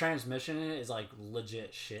 So the transmission in it is like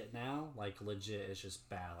legit shit now. Like legit, it's just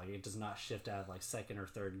bad. Like it does not shift out of like second or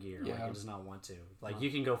third gear. Like Yeah. it does not want to. Like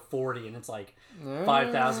you can go 40 and it's like Yeah.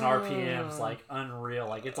 5,000 RPMs. Like unreal.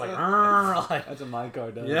 Like it's like, like That's what my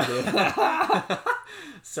car does. yeah.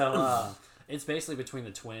 So it's basically between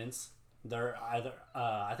the twins. They're either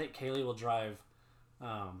I think Kaylee will drive.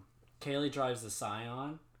 Kaylee drives the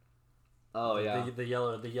Scion. Oh yeah. The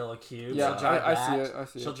yellow cube. Yeah, She'll drive I that. see it. I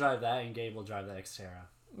see She'll it. drive that, and Gabe will drive the Xterra.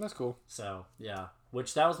 That's cool. So yeah,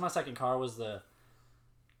 which that was my second car. Was the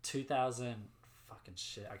 2000 fucking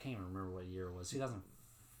shit. I can't even remember what year it was.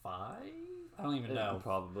 2005. I don't even know.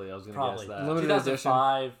 Probably. I was gonna Probably guess that. Limited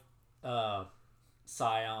 2005.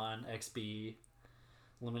 Scion XB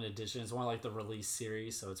limited edition. It's one of like the release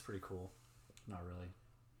series, so it's pretty cool. Not really.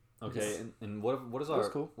 Okay, and what is That's our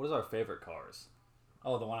cool. what is our favorite cars?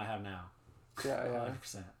 Oh, the one I have now. Yeah,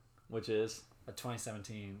 100%. Which is A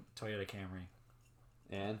 2017 Toyota Camry.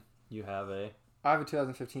 and you have a I have a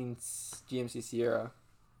 2015 GMC Sierra.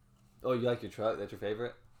 oh you like your truck? That's your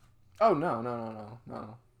favorite? Oh no.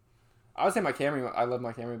 I would say my Camry. I love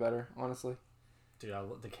my Camry better, honestly. Dude,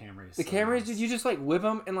 the Camrys. The Camrys, dude, you just like whip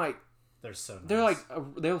them and like They're so nice. they're like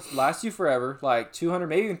they'll last you forever, like 200,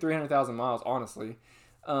 maybe even 300,000 miles. Honestly,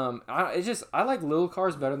 I like little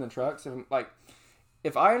cars better than trucks. And like,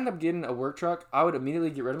 if I ended up getting a work truck, I would immediately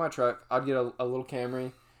get rid of my truck. I'd get a little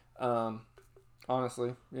Camry.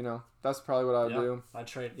 Honestly, that's probably what I would do.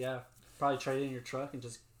 Probably trade in your truck and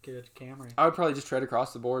just get a Camry. I would probably just trade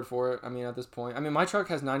across the board for it. I mean, at this point, my truck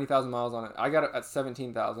has 90,000 miles on it. I got it at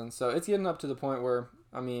 17,000, so it's getting up to the point where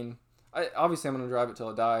obviously I'm gonna drive it till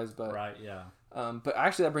it dies, but Right, yeah. But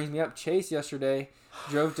actually, that brings me up. Chase yesterday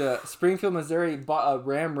drove to Springfield, Missouri, bought a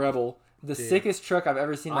Ram Rebel, the Dude. sickest truck I've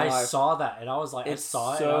ever seen in my I life. saw that and I was like, It's I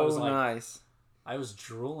saw it so and I was like, nice. I was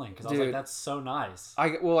drooling because I was like, Dude. that's so nice.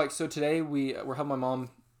 So today we're helping my mom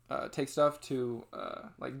take stuff to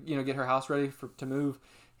get her house ready to move,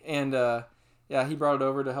 and he brought it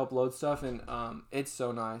over to help load stuff, and it's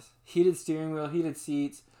so nice. Heated steering wheel, heated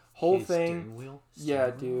seats, whole Heated thing. steering wheel?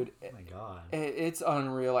 Yeah, Steering wheel? dude. Oh my god. It's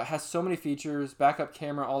unreal. It has so many features, backup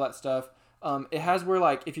camera, all that stuff. It has where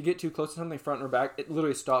like if you get too close to something front or back, it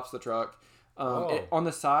literally stops the truck. On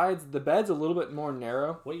the sides, the bed's a little bit more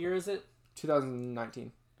narrow. What year is it?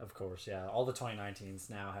 2019. Of course, yeah. All the 2019s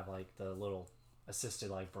now have like the little assisted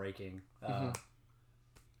like braking.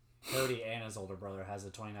 Cody and his older brother has a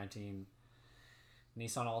 2019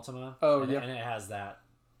 Nissan Altima. Oh, and yeah. And it has that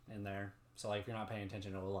in there. So like if you're not paying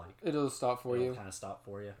attention, It'll stop for you. kind of stop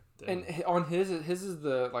for you. And on his is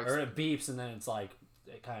the like. Or it beeps and then it's like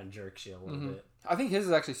it kind of jerks you a little bit. I think his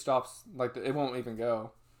actually stops like it won't even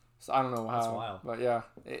go. So I don't know how. That's wild. But yeah,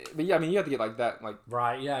 you have to get like that like.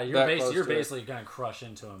 Right, yeah, That close you're to it. basically gonna crush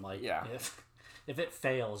into him. Like, Yeah. if it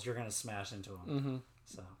fails, you're gonna smash into him. Mm-hmm.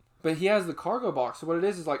 So But he has the cargo box. So what it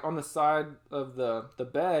is like on the side of the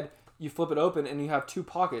bed, you flip it open and you have two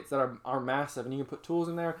pockets that are massive, and you can put tools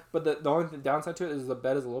in there. But the only downside to it is the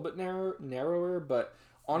bed is a little bit narrower. But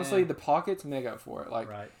honestly, Yeah. the pockets make up for it. Like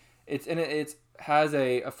right, it has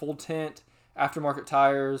a full tint, aftermarket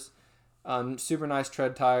tires, super nice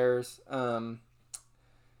tread tires. I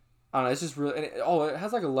don't know. It's just really. And it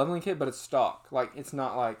has like a leveling kit, but it's stock. Like it's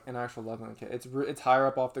not like an actual leveling kit. It's higher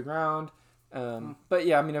up off the ground. But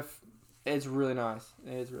yeah, if it's really nice.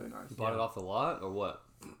 It's really nice. You bought it off the lot or what?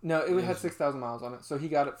 No, it had 6,000 miles on it, so he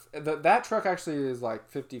got it. That truck actually is like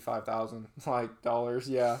 $55,000 dollars.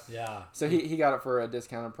 Yeah. yeah. So he got it for a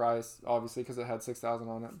discounted price, obviously, because it had 6,000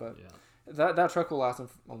 on it. But Yeah. that truck will last him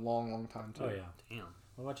a long, long time too. Oh yeah. Damn.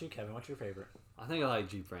 What about you, Kevin? What's your favorite? I think I like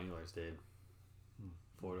Jeep Wranglers, dude.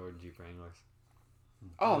 4-door Jeep Wranglers.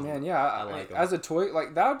 Oh man, yeah. I like 'em. as a toy,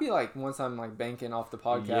 like that would be like once I'm like banking off the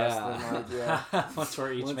podcast. Yeah. Then, like, yeah. Once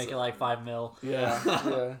we're each Once- making like $5 million. Yeah.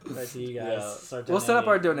 Yeah. Right to you guys. Yeah. Start We'll set up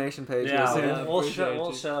our donating. donation page. Yeah, here soon. yeah. we'll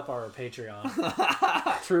Appreciate set you. up our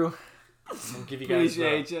Patreon. True. We'll give you guys.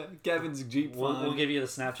 Appreciate you, Kevin's Jeep fund. We'll give you the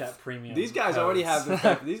Snapchat premium. These guys codes. already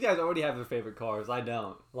have these guys already have their favorite cars. I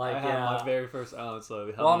don't. Like, I have yeah. my very first own. So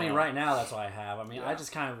help Well, I me mean, out. right now that's what I have. I mean, I Yeah.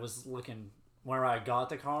 just kind of was looking whenever I got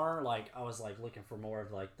the car. Like, I was like looking for more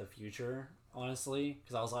of like the future, honestly,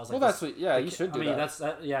 because I was like, Well, that's what. Yeah, you should do I mean,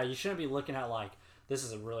 that. Yeah, you shouldn't be looking at like this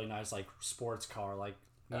is a really nice like sports car. Like,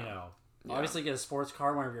 you know, Yeah. obviously get a sports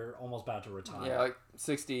car whenever you're almost about to retire. Yeah, like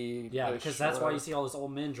 60. Yeah, because that's why you see all those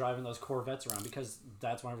old men driving those Corvettes around, because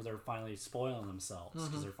that's whenever they're finally spoiling themselves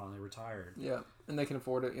because they're finally retired. Yeah, and they can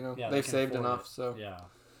afford it. Yeah, they they've can saved afford enough. it. So Yeah,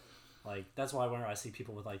 like that's why whenever I see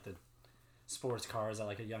people with like the sports cars at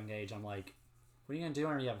like a young age, I'm like, what are you gonna do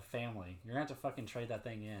whenever you have a family? You're gonna have to fucking trade that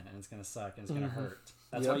thing in, and it's gonna suck and it's gonna hurt.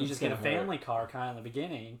 That's Yep, why you it's just get a gonna hurt. family car kind of in the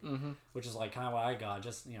beginning, which is like kind of what I got.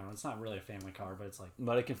 Just it's not really a family car, but it's like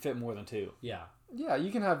But it can fit more than two. yeah, yeah,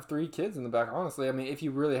 you can have 3 kids in the back. Honestly, I mean, if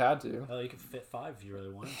you really had to. hell, you could fit 5 if you really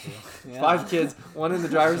wanted to. Yeah. 5 kids, 1 in the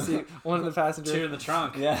driver's seat, 1 in the 2 passenger. in the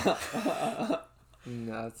trunk. Yeah.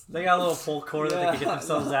 Nuts. They got a little pull cord that they can get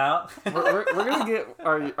themselves out. We're gonna get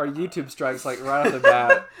our YouTube strikes like right off the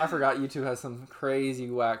bat. I forgot YouTube has some crazy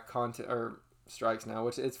whack content or strikes now,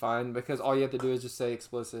 which it's fine because all you have to do is just say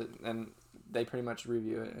explicit and they pretty much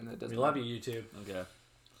review it and it doesn't. We love you, YouTube. Okay.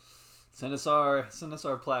 Send us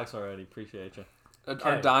our plaques already. Appreciate you. Our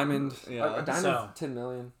Okay. diamond. Yeah. A diamond. So- 10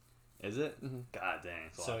 million. Is it? Mhm. God dang.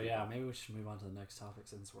 it's a lot So of yeah, people. maybe we should move on to the next topic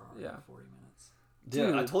since we're already Yeah. at 40 minutes.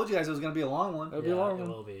 Dude, I Dude. told you guys it was gonna be a long one. It'll be a long it one.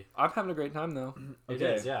 will be. I'm having a great time though. It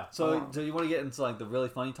Okay. is, yeah. So, do you want to get into like the really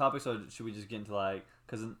funny topics, or should we just get into like?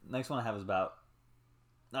 Because the next one I have is about.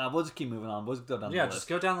 Nah, we'll just keep moving on. We'll just go down Yeah, the just list.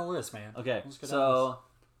 go down the list, man. Okay, Let's go down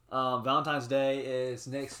so Valentine's Day is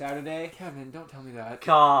next Saturday. Kevin, don't tell me that.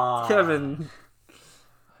 God. Kevin. I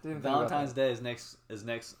didn't think about Valentine's that. Day is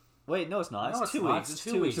next. Wait, no, it's not. No, It's 2 not. weeks. It's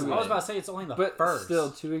It's 2 weeks. I away. was about to say it's only the But first. still,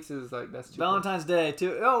 2 weeks is like that's too Valentine's Day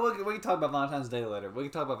too. Oh, we can talk about Valentine's Day later. We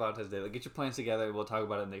can talk about Valentine's Day. Like, get your plans together. We'll talk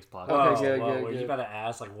about it next podcast. Whoa, Okay, good, whoa, good, were you good. about to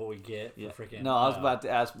ask like what we get Yeah. for freaking? No, I was about to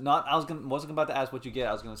ask. Wasn't about to ask what you get.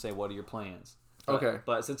 I was gonna say what are your plans. But, Okay.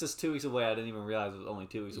 But since it's 2 weeks away, I didn't even realize it was only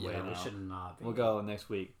 2 weeks away. Yeah, now. we should not be. We'll go next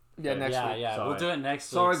week. Yeah, next yeah, week. yeah, Sorry. we'll do it next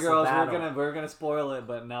week. Sorry, so girls. that'll- We're gonna spoil it,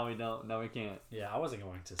 but now we don't. No, we can't. Yeah, I wasn't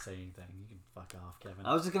going to say anything. You can fuck off, Kevin.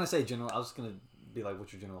 I was just gonna say general. I was just gonna be like,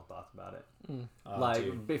 what's your general thoughts about it? Oh, Like,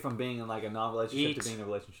 dude. from being in like a non-relationship Eat. to being in a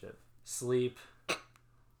relationship. Sleep,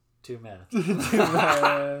 to meth. Too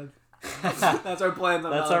bad. That's our plans.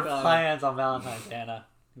 On That's our Valentine's. plans on Valentine's, Anna.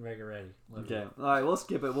 Get ready. Okay. All right. We'll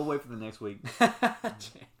skip it. We'll wait for the next week.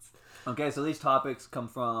 Chance. Okay. So these topics come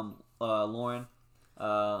from Lauren,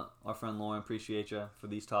 our friend Lauren. Appreciate you for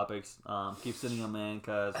these topics. Keep sending them in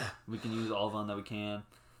because we can use all of them that we can.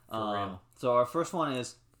 For real. So our first one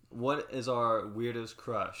is, what is our weirdest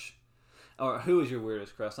crush, or who is your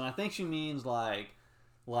weirdest crush? And I think she means like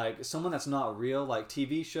someone that's not real, like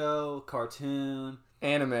TV show, cartoon.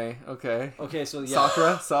 Anime. Okay. Okay, so yeah.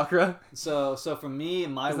 Sakura. So for me,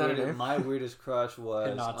 Is that her name? my weirdest crush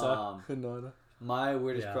was Hinata. Hinata. my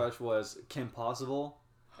weirdest Yeah. crush was Kim Possible,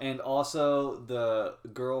 and also the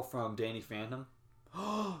girl from Danny Phantom.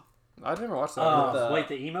 I never watched that. the- Wait,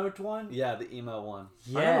 the emote one? Yeah, the emo one.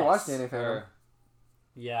 Yes. I never watched Danny Phantom. Her.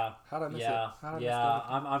 Yeah. How'd I miss Yeah. it? How'd I miss Yeah. that?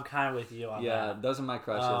 I'm kind of with you on Yeah, that. those are my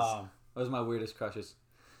crushes. Those are my weirdest crushes.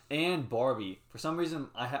 And Barbie. For some reason,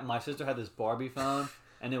 my sister had this Barbie phone,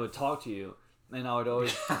 and it would talk to you. And I would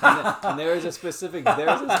always, and there was a specific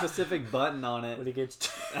button on it. When it gets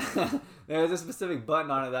There was a specific button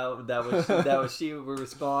on it that was she would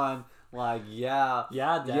respond like, yeah,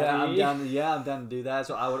 Daddy. I'm down to do that.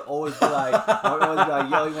 So I would always be like,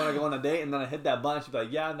 yo, you want to go on a date? And then I hit that button. She'd be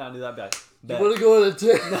like, yeah, I'm down to do that. I'd be like, bet. to go on a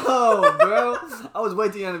date? No, bro. I was way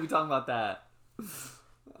too young to be talking about that.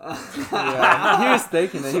 Yeah, he was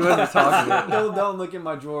thinking it. He wasn't talking it. Don't look in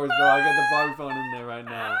my drawers, bro. I got the Barbie phone in there right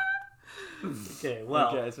now. Okay,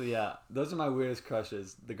 well. Okay, so yeah, those are my weirdest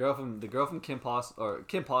crushes. The girl from Kim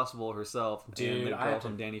Possible herself, Dude, and the I girl have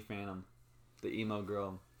from to- Danny Phantom, the emo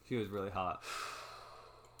girl. She was really hot.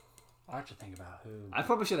 I have to think about who. I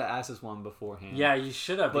probably should have asked this one beforehand. Yeah, you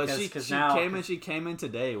should have. but Because she now. came in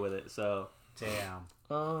today with it. So Damn.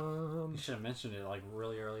 You should have mentioned it like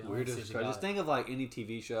really early on. weirdest See if you crush. got Just it. think of like any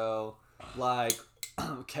TV show, like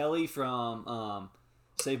Kelly from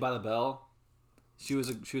Saved by the Bell. She was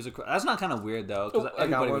a. That's not kind of weird though, because Oh, I got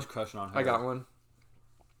everybody one. was crushing on her. I got one.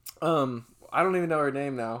 I don't even know her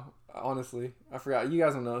name now. Honestly, I forgot. You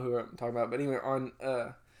guys don't know who I'm talking about. But anyway, on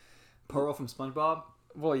Pearl from SpongeBob.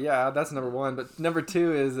 well, yeah, that's number one. But number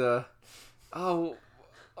two is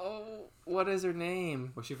what is her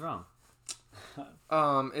name? Where's she from?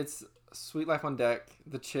 It's Sweet Life on Deck.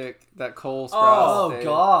 The chick that Cole Sprouse. Oh dated.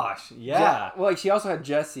 gosh, yeah, Well, like she also had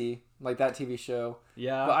Jessie, like that TV show.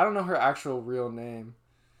 yeah. But I don't know her actual real name.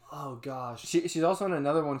 Oh gosh, She's also in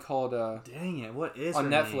another one called dang it! What is on her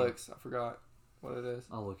name? Netflix. I forgot what it is.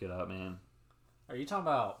 I'll look it up, man. Are you talking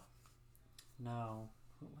about? No.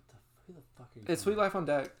 Who the fuck are you? It's Sweet Life on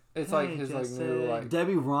Deck. It's like his like new like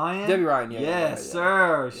Debbie Ryan. Debbie Ryan. Yeah, Yes, yeah,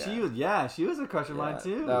 sir. Yeah. She was a crush of mine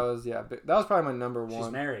too. That was that was probably my number She's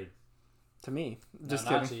one married. to me. No, Just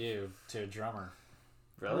not kidding. to you. To a drummer.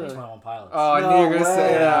 really? 21 Pilots. Oh, I No knew you were gonna way.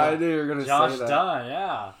 say that. I knew you were gonna Josh say that. Dunn.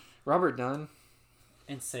 Yeah. Robert Dunn.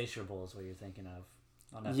 Insatiable is what you're thinking of.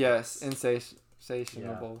 On Netflix. Yes,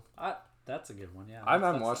 insatiable. That's a good one. Yeah. I haven't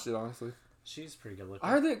That's- watched it honestly. She's pretty good looking.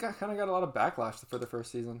 I heard that it kind of got a lot of backlash for the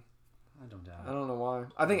first season. I don't doubt I it. don't know why.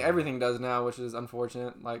 I think everything does now, which is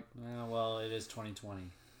unfortunate. Like Yeah, well, it is 2020.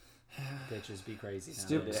 Bitches be crazy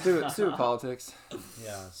now. stupid politics.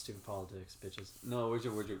 Yeah, stupid politics, bitches. No, where's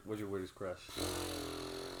your weirdest crush?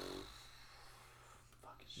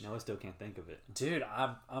 Fucking shit. No, I still can't think of it. Dude,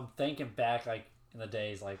 I'm thinking back like in the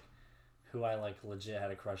days like who I like legit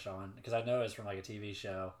had a crush on because I know it's from like a TV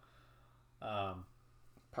show.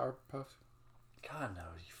 Powerpuff. God no,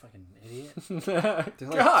 you fucking idiot. They're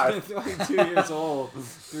like, God. they're like 2 years old,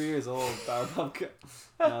 3 years old. Powerpuff.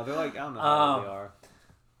 No, they're like I don't know how old they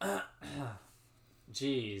are.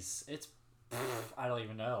 Jeez, it's I don't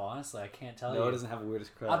even know. Honestly, I can't tell No, it you. doesn't have a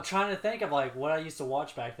weirdest crush. I'm trying to think of like what I used to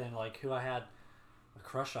watch back then, like who I had A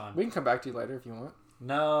crush on. We can come back to you later if you want.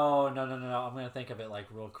 No. I'm gonna think of it like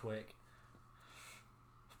real quick.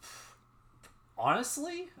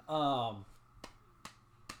 Honestly,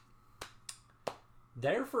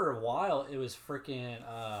 there for a while it was freaking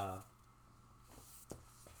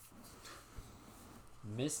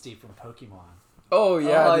Misty from Pokemon. Oh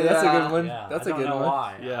yeah, Oh, dude, that's a yeah. good one. Yeah, That's I a good don't know one.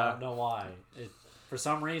 why. Yeah. I don't know why. For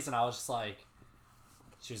some reason, I was just like,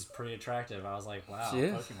 she was pretty attractive. I was like, wow, She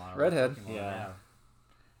is. Pokemon. Redhead. Pokemon, Yeah.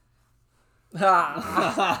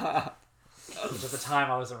 Which at the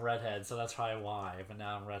time I was a redhead, so that's probably why. But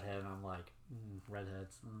now I'm redhead, and I'm like,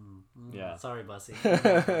 redheads. Yeah. Sorry, Bussy.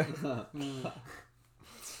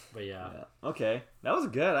 But yeah. Okay, that was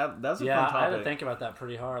good. That's a Yeah, fun I had topic. to think about that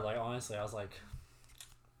pretty hard. Like, honestly, I was like,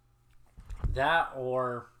 that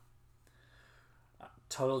or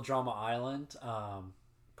Total Drama Island.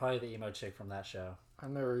 Probably the emo chick from that show. I've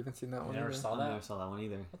never even seen that one. You never either. saw I that? never saw that one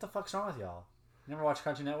either. What the fuck's wrong with y'all? You never watch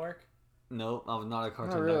Cartoon Network? Nope, I was not a Not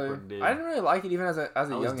Cartoon really. Network dude. I didn't really like it even as a I was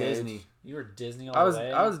young Disney. age. You were Disney all I was the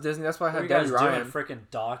way? I was Disney. That's why I What were had you guys Daddy Ryan. doing? Freaking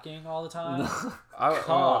docking all the time?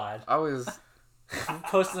 God. I was. I'm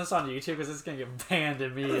posting this on YouTube because it's gonna get banned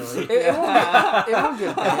immediately. It won't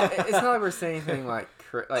get banned. It's not like we're saying anything like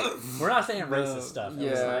We're not saying racist stuff. At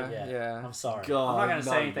least not yet. yeah. I'm sorry. God, I'm not gonna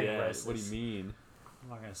say anything yet. racist. What do you mean? I'm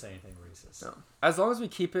not gonna say anything racist. No. As long as we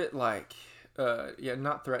keep it like,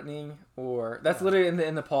 not threatening, or that's literally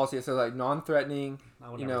in the policy. It says like non-threatening, I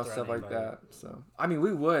would you never know, threaten stuff like anybody. that. So I mean,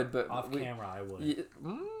 we would, but Off camera, I would. Yeah,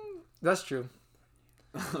 that's true.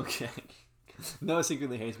 Okay. Noah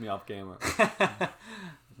secretly hates me off camera.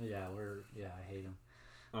 Yeah, I hate him.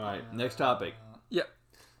 All right, next topic. Yeah.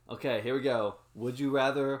 Okay, here we go. Would you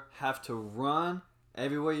rather have to run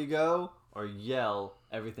everywhere you go or yell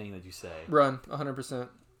everything that you say? Run 100%.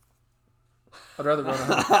 I'd rather run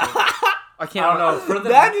 100%. I can't. I don't know. For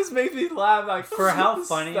That just makes me laugh. Like for how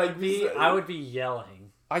funny it like, would be, I would be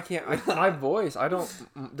yelling. I can't. My voice. I don't.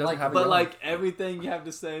 Doesn't Like, have. But a like everything you have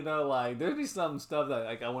to say though, like there'd be some stuff that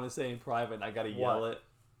like I want to say in private and I gotta yell What? it.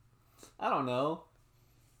 I don't know.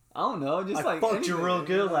 Just I like fucked you anything. real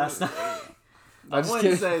good last night. I I'm just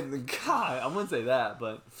wouldn't say kidding. God. I wouldn't say that,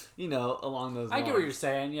 but along those lines. I get what you're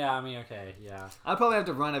saying. Yeah, I mean, okay, yeah. I'd probably have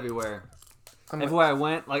to run everywhere. Everywhere I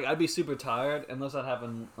went, like I'd be super tired unless I'd have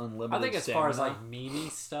an unlimited. I think as far as stamina. like memey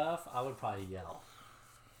stuff, I would probably yell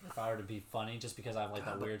if I were to be funny, just because I have like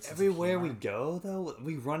that weird. sense of everywhere we humor. go though,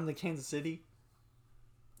 we run into Kansas City.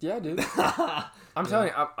 Yeah, dude. I'm telling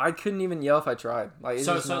you, I couldn't even yell if I tried. Like it's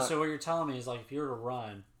So just not- what you're telling me is like if you were to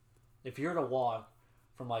run, if you were to walk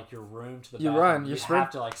from like your room to the You bathroom, run, you you'd sprint.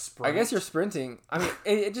 have to like sprint. I guess you're sprinting. I mean,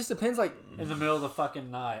 it just depends. Like in the middle of the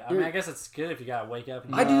fucking night. I mean, I guess it's good if you gotta wake up.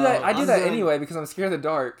 And I do that. I do I'm that good. anyway because I'm scared of the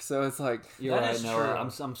dark. So it's like You're That right. is No, true.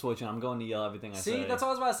 I'm switching. I'm going to yell everything I say. See, that's what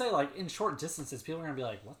I was about to say. Like in short distances, people are gonna be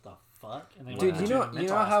like, "What the fuck?" And they dude, might you put know in a you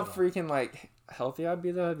mental know how hospital. freaking like healthy I'd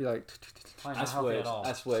be though. I'd be like, Probably I not healthy switch. at all.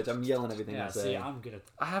 I switch. I'm yelling everything Yeah, I say. see, I'm good at.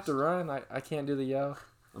 I have to run. I can't do the yell,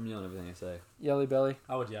 I'm yelling everything I say. yelly belly.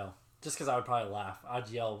 I would yell just because I would probably laugh. I'd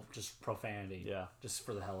yell just profanity. Yeah. Just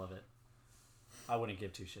for the hell of it. I wouldn't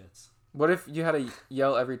give two shits. What if you had to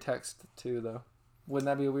yell every text too though? Wouldn't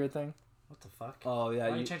that be a weird thing? What the fuck? Oh yeah.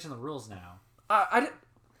 Why are you changing the rules now?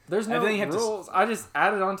 There's no Everything you have to rules. I just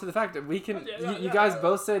added on to the fact that we can. You guys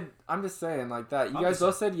both said. I'm just saying like that. You guys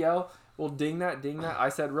both said yell. Well, ding that, ding that. I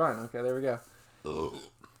said run. Okay, there we go.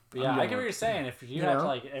 But yeah, I get what you're saying. If you have know? to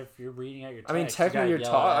like, if you're reading out your text, I mean, technically, you you're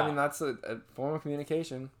gotta taught. yell it I mean, out. that's a form of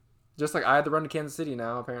communication. Just like I had to run to Kansas City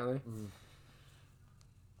now, apparently.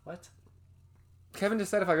 What? Kevin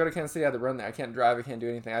just said if I go to Kansas City, I have to run there. I can't drive. I can't do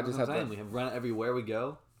anything. I just have to. We have run everywhere we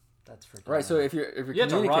go. That's freaking. Right. So if you're You have to run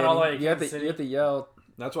communicating, all the way to you have to Kansas you have to yell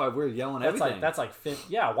That's why we're yelling that's everything. like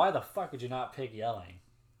yeah. Why the fuck would you not pick yelling?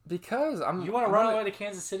 because I'm. You want to I'm run all gonna- the way to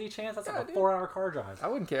Kansas City, Chance? That's Yeah, like a dude. 4-hour car drive. I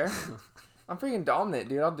wouldn't care. I'm freaking dominant,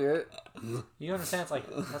 dude. I'll do it. You understand? It's like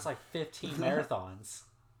that's like 15 marathons.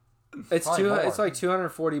 It's Probably more. It's like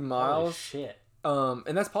 240 Holy miles. shit.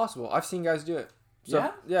 And that's possible. I've seen guys do it. So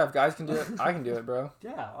Yeah? yeah, if guys can do it, I can do it, bro.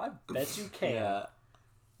 Yeah, I bet you can. yeah.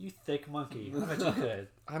 You thick monkey. I bet you could.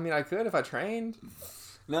 I mean, I could if I trained.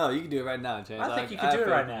 No, you can do it right now, Chance. I think you I could have do it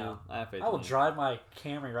faith right in now. you. I have faith I will in you. drive my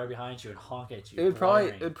Camry right behind you and honk at you. It would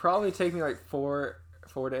blaring probably take me like four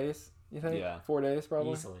days. You think? Yeah. 4 days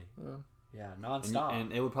probably. easily. Yeah. Yeah, And, nonstop.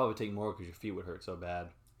 and it would probably take more because your feet would hurt so bad.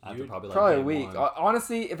 After You'd- probably like Probably a day week. one.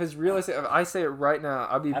 Honestly, if it's realistic, if I say it right now,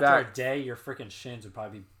 I'll be After back. a day, your freaking shins would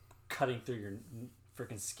probably be cutting through your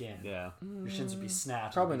freaking skin. Yeah. Your shins would be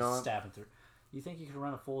snapped. Probably and be not. Stabbing through. You think you could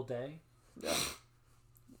run a full day? Yeah.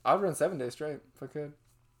 I'd run 7 days straight if I could.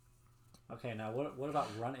 Okay, now what about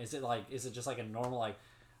run? Is it just like a normal like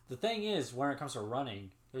The thing is, when it comes to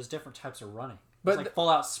running, there's different types of running. But There's like full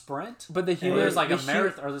out sprint. But the and human there's like the a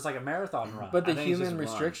marathon, or there's like a marathon run. But the I think it's human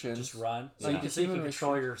just run. restrictions. Just run. Yeah. So you The can, so you can human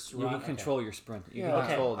control your You run. can control your sprint. You Yeah. can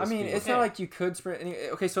control the I mean, speed. it's not like you could sprint.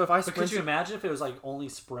 Okay, so if I But sprint, could you imagine if it was like only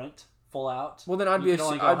sprint, full out? well, then I'd You be could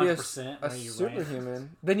only go I'd be a 100% a when you ran.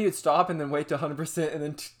 superhuman. Then you'd stop and then wait to 100%, and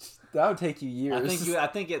then that would take you years. I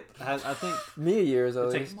think it has. I think. me a years at It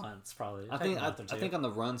least. takes months probably. I think on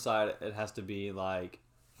the run side, it has to be like,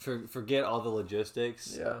 forget all the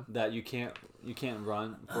logistics. Yeah. That you can't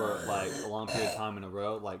run for like a long period of time in a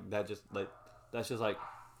row. Like that's just like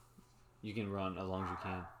you can run as long as you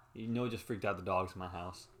can. You know, it just freaked out the dogs in my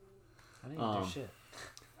house. I didn't even do shit.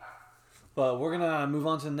 But we're gonna move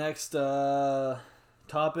on to the next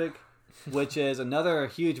topic, which is another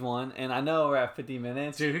huge one. And I know we're at 50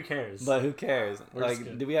 minutes, Dude, who cares? but who cares? We're just Like,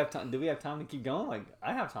 good. do we have time? Do we have time to keep going? Like,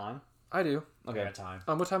 I have time. I do. I Okay, got time.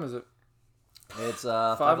 What time is it? it's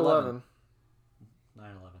 5:11.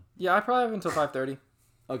 9/11. Yeah, I probably have until 5:30.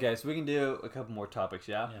 Okay, so we can do a couple more topics,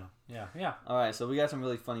 yeah. Yeah. All right, so we got some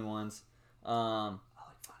really funny ones. I like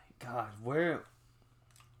funny. God, where?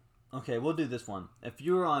 Okay, we'll do this one. If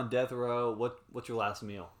you were on death row, what's your last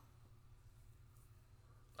meal?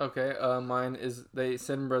 Okay, mine is they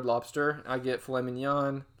cinnamon bread lobster. I get filet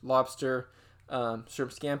mignon, lobster,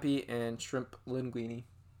 shrimp scampi, and shrimp linguine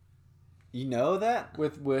You know that?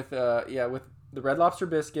 with the red lobster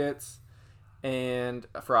biscuits and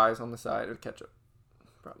fries on the side with ketchup,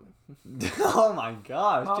 probably. Oh my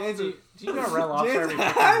gosh, Pops, James! do you go to Red Lobster every James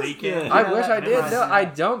freaking has weekend? it. I You wish have I that did. memorized No, now? I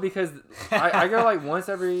don't because I go like once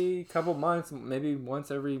every couple months, maybe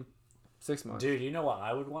once every 6 months. Dude, you know what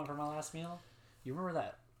I would want for my last meal? You remember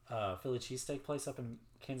that Philly cheesesteak place up in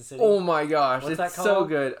Kansas City? Oh my gosh, What's it's that so called?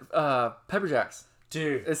 good. Pepper Jacks.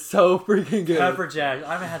 Dude, It's so freaking good. Pepper Jack.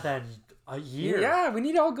 I haven't had that in a year. Yeah, we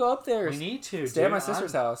need to all go up there. We need to. Stay dude. at my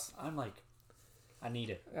sister's house. I'm like, I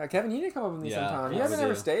need it. Kevin, you need to come up with me Yeah, sometime. yeah, You haven't we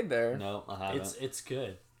ever do. stayed there. No, I haven't. It's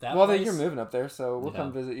good. That Well, then place, you're moving up there, so we'll Yeah.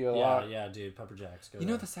 come visit you a Yeah, lot. yeah, dude. Pepper Jacks. Go You know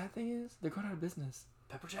there. what the sad thing is? They're going out of business.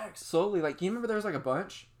 Pepper Jacks. Slowly, like, you remember there was like a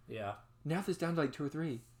bunch? Yeah. Now there's down to like 2 or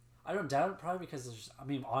 3. I don't doubt it, probably because there's. I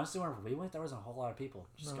mean, honestly, whenever we went, there wasn't a whole lot of people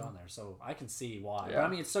just No. going there, so I can see why. Yeah. But I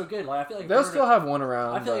mean, it's so good. Like I feel like if They'll they were still to- have one around.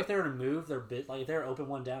 I feel like but- if they were to move their bit, like if they were to open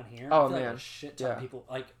one down here, Oh, I feel man. like a shit ton of Yeah. people.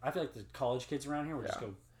 Like I feel like the college kids around here would just Yeah.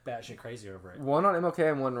 go batshit crazy over it. one on MLK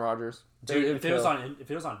and one Rogers. Dude, It'd if it was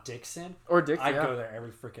kill. on Dixon, Or Dick, I'd yeah. go there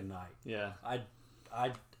every freaking night. Yeah. I'd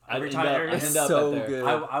I'd every end time up- every- I'd It's end up so at there.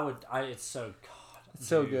 good. it's so God. It's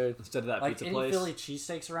so dude. good. Instead of that Like pizza any place. Philly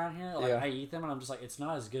cheesesteaks around here, like Yeah. I eat them and I'm just like, it's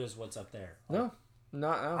not as good as what's up there. Like, No,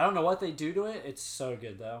 not I no. don't know what they do to it. It's so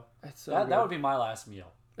good though. It's so that good. that would be my last meal.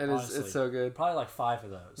 It is. honestly. It's so good. Probably like 5 of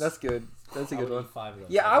those. That's good. That's a I good would one. eat 5 of those.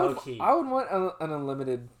 Yeah, like, I would. low-key. I would want an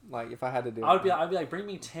unlimited. Like if I had to do. I'd it. be like, bring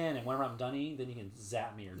me 10, and whenever I'm done eating, then you can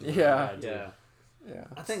zap me or do Yeah. whatever I do. Yeah. Yeah.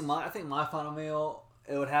 I think my final meal,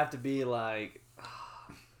 it would have to be like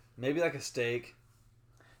maybe like a steak,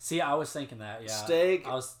 See, I was thinking that. Yeah. Steak.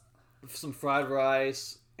 I was. some fried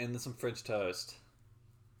rice, and then some French toast.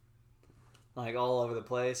 Like all over the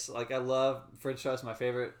place. Like I love French toast, my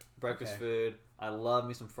favorite breakfast Okay. food. I love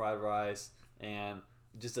me some fried rice and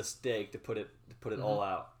just a steak to put it all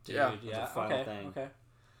out. Dude, Yeah. yeah. That's the final Okay. thing. Okay.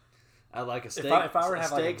 I like a steak. If I were to a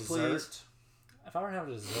have like a steak, dessert, please. if I were to have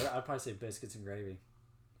a dessert, I'd probably say biscuits and gravy.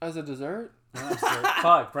 As a dessert. No, not dessert.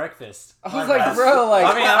 Fuck, breakfast. I My was like, bad. bro, like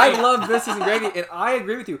I mean- I love biscuits and gravy, and I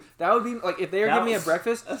agree with you. That would be like if they were That giving me a was-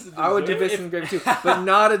 breakfast, that's a I would do dessert. biscuits and gravy too, but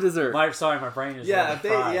not a dessert. Sorry, my brain is. Yeah, like if they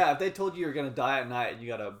fried. if they told you you're gonna die at night, you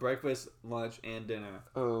got a breakfast, lunch, and dinner.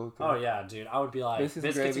 Oh, okay. Oh yeah, dude. I would be like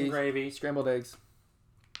biscuits and gravy. Scrambled eggs.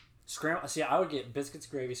 See, I would get biscuits,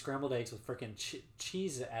 gravy, scrambled eggs with freaking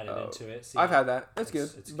cheese added Oh. into it. See, I've had that. It's good.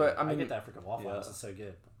 It's But good. I mean, get that freaking Waffle Yeah. House. It's so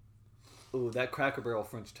good. Ooh, that Cracker Barrel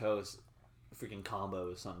French toast, freaking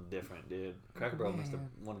combo is something different, dude. Cracker Barrel makes Man.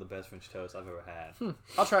 one of the best French toasts I've ever had.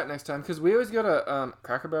 I'll try it next time because we always go to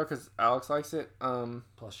Cracker Barrel because Alex likes it.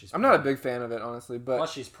 Plus she's. I'm not a pregnant. big fan of it honestly, but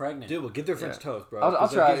Plus she's pregnant. Dude, well, get their French Yeah. toast, bro. I'll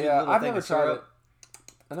 'cause try gives it. you a Yeah, little I've thing never of tried syrup.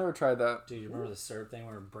 it. I never tried that. Dude, you remember the syrup thing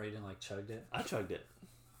where Braden like chugged it? I chugged it.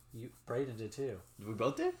 Braden did too. We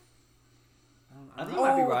both did? I think know. you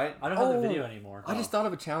might be Oh. right. I don't have Oh. the video anymore. I just thought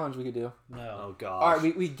of a challenge we could do. No. Oh, God. All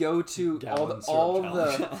right, we go to Gallon syrup all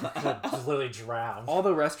challenge. the Just literally drowned. all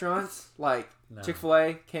the restaurants like No.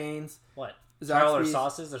 Chick-fil-A, Cane's, What? Try all their Zaxby's.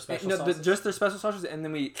 sauces, their special No, sauces. just their special sauces, and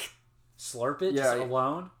then we Slurp it Yeah, just yeah.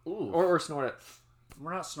 alone. Ooh. or snort it.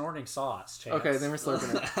 We're not snorting sauce, Chance. Okay, then we're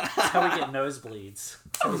slurping it. That's how we get nosebleeds.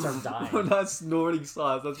 That's how we start We're dying. not snorting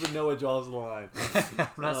sauce. That's when Noah draws the line.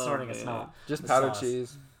 We're not Oh, snorting a man. snot. Just The powdered sauce.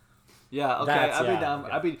 cheese. Yeah, okay. That's- I'd be yeah, down.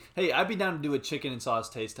 okay. I'd be down to do a chicken and sauce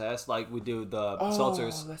taste test like we do the Oh,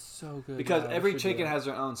 seltzers that's so good. because Yeah, we every should do chicken that. has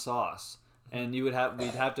their own sauce, and we'd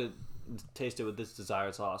have to taste it with this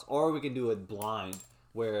desired sauce, or we can do it blind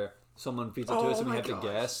where someone feeds it to Oh us and we my have to gosh.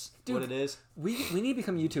 guess Dude. what it is. We need to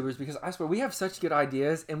become YouTubers because I swear we have such good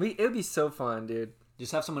ideas and it would be so fun, dude.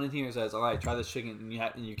 Just have someone in here who says, "All right, try this chicken,"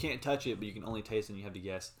 and you can't touch it, but you can only taste it, and you have to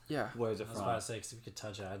guess Yeah. where is it I was from. about to say, 'cause if you could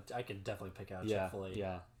touch it, I could definitely pick out a Yeah, Chick-fil-A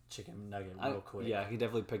yeah. chicken nugget real quick. Yeah, he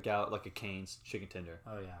definitely pick out like a Cane's chicken tender.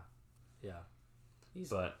 Oh yeah, yeah. Easy.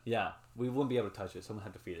 But yeah, we wouldn't be able to touch it. Someone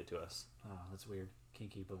had to feed it to us. Oh, that's weird.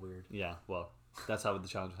 Kinky but weird. Yeah, well, that's how the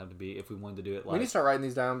challenge would have to be if we wanted to do it We like. need to start writing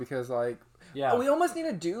these down because like Yeah. we almost need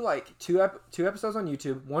to do like two episodes on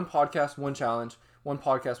YouTube, one podcast, one challenge, one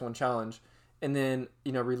podcast, one challenge, and then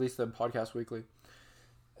release the podcast weekly.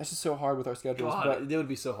 It's just so hard with our schedules. God, But it would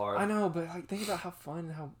be so hard. I know, but like think about how fun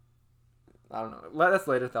and how I don't know. That's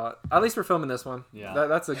later thought. At least we're filming this one. Yeah.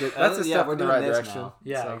 That's a good. That's a Yeah, step we're in the doing right this direction. now.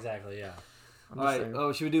 Yeah, So, exactly. Yeah. I'm All just right. saying.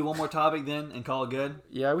 Oh, should we do one more topic then and call it good?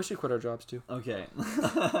 Yeah, we should quit our jobs too. Okay.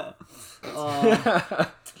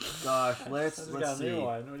 Gosh, let's see.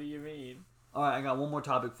 What do you mean? All right, I got one more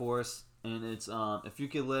topic for us, and it's if you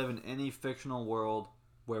could live in any fictional world,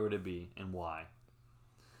 where would it be and why?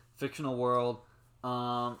 Fictional world.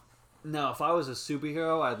 Now, if I was a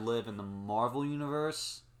superhero, I'd live in the Marvel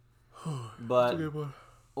universe. But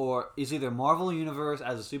or it's either Marvel universe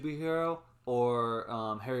as a superhero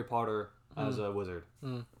or Harry Potter as a wizard.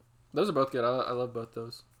 Those are both good. I love both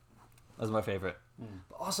those. That's my favorite.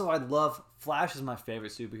 But also, I love Flash is my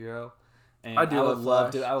favorite superhero, and I do would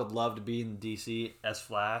love Flash. I would love to be in DC as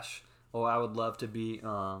Flash, or I would love to be.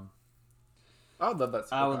 I would love that.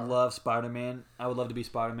 I would superpower. love Spider-Man. I would love to be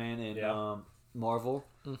Spider-Man in Yeah. Marvel.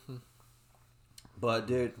 Mm-hmm. But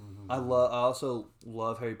dude, I also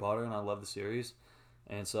love Harry Potter, and I love the series,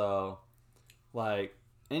 and so like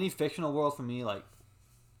any fictional world for me, like,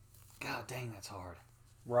 God dang, that's hard.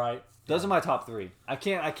 Right. Those are my top three. I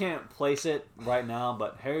can't place it right now,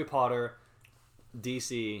 but Harry Potter,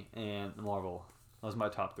 DC, and Marvel. Those are my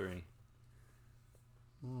top three.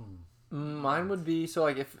 Mine would be so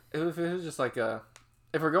like if it was just like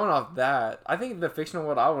if we're going off that, I think the fictional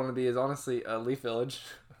world I want to be is honestly Leaf Village.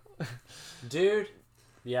 Dude.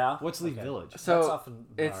 Yeah. What's Leaf Okay. Village? So That's off in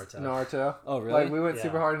it's Naruto. Naruto. Oh, really? Like we went Yeah.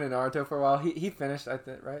 super hard into Naruto for a while. He finished, I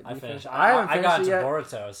think, right? I You finished. I haven't I finished got it to yet.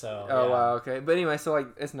 Boruto, so. Oh yeah. wow, okay. But anyway, so like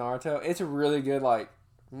it's Naruto. It's a really good,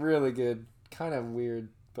 kind of weird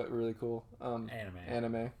but really cool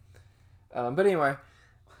anime. But anyway,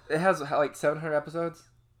 it has like 700 episodes,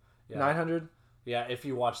 Yeah. 900. Yeah, if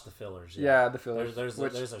you watch the fillers. Yeah, the fillers. There's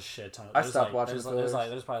which a shit ton. I There's stopped like, watching there's, the there's fillers.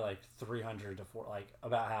 there's probably like 300 to 4, like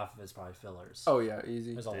about half of it's probably fillers. oh yeah,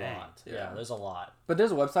 easy. There's a Dang. lot. Yeah. Yeah, there's a lot. But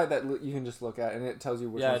there's a website that you can just look at and it tells you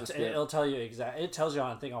which Yeah, ones to skip. it'll tell you exactly. It tells you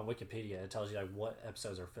on Wikipedia. It tells you like what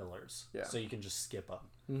episodes are fillers. Yeah. So you can just skip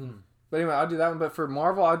them. But anyway, I'll do that one. But for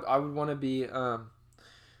Marvel, I would want to be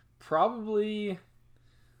probably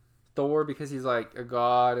Thor because he's like a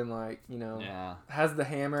god and like Yeah. has the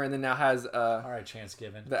hammer and then now has All right, chance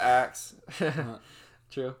given. the axe.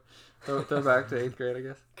 True. Throw back to 8th grade, I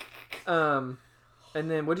guess. And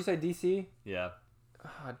then what do you say, DC? Yeah.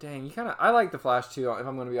 Oh, dang, you kind of. I like the Flash too. If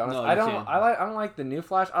I'm going to be honest, No, I you don't. can't. I don't like the new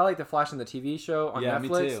Flash. I like the Flash in the TV show on Yeah, me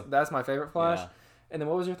Netflix. too. That's my favorite Flash. Yeah. And then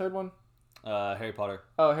what was your third one? Harry Potter.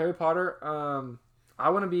 Oh, Harry Potter. I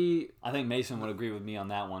want to be. I think Mason would agree with me on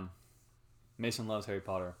that one. Mason loves Harry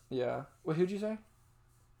Potter. Yeah. What? Who'd you say?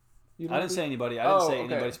 I didn't say anybody. I didn't say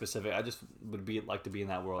okay. anybody specific. I just would like to be in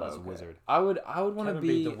that world as a Okay. wizard. I would want to Kevin be.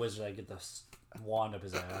 be the wizard. I get the wand up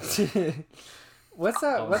his ass. What's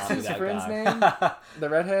that? I'll What's not his be that friend's guy. name? The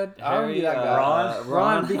redhead. I want to be that guy. Ron?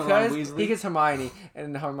 Ron, because Weasley? he gets Hermione,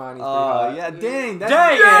 and Hermione's pretty Oh hot. yeah, dang! That's,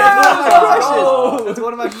 Dang it! That's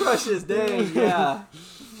one of my crushes. Oh! Dang, yeah.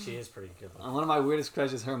 She is pretty good. Looking. One of my weirdest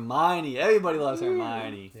crushes, Hermione. Everybody loves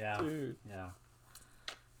Hermione. Yeah. Dude. Yeah.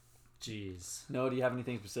 Jeez. No, do you have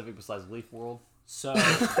anything specific besides Leaf World? So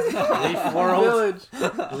Leaf World. Village.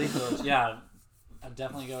 Leaf Village. Yeah. I'd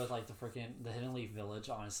definitely go with like the Hidden Leaf Village,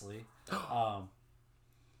 honestly.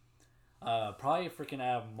 Probably freaking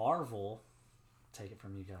have Marvel. Take it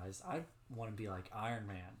from you guys. I want to be like Iron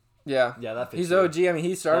Man. Yeah. Yeah, that fits He's you. OG. I mean,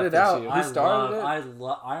 he started fits out. you. He started it. I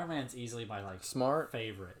love Iron Man's easily my like Smart.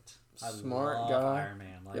 favorite. I Smart love guy. Iron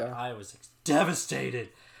Man. Like Yeah. I was devastated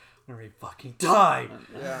when he fucking died.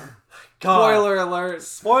 Yeah. God. Spoiler alert.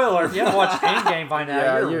 Spoiler! If you haven't watched Endgame by now,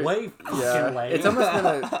 Yeah, you're you're- way fucking Yeah. late. It's almost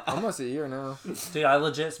been almost a year now. Dude, I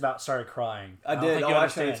legit about started crying. I don't did. think Oh, you I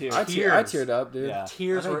understand. cried too. I Tears. teared up, dude. Yeah.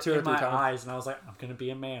 Tears I think were 2 or in 3 my times. eyes, and I was like, I'm gonna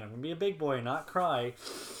be a man. I'm gonna be a big boy, not cry.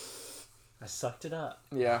 I sucked it up.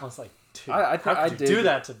 Yeah. I was like, Dude, I think how I could did you do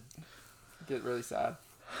that to get really sad.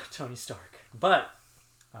 Tony Stark. But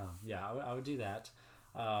yeah, I would do that.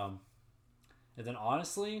 And then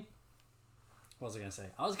honestly, what was I gonna say?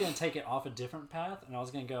 I was gonna take it off a different path, and I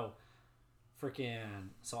was gonna go freaking.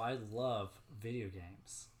 So I love video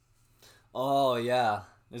games. Oh yeah,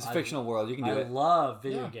 it's a I- fictional world. You can do I it. love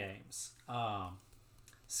video Yeah. games.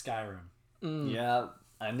 Skyrim. Yeah,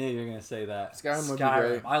 I knew you were gonna say that. Skyrim would be Skyrim.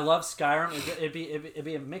 great. I love Skyrim. It'd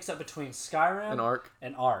be a mix up between Skyrim An Ark.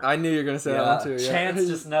 and Ark. I knew you were gonna say that Yeah. one too. Yeah. Chance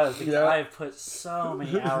just knows because Yeah. I've put so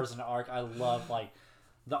many hours into Ark. I love like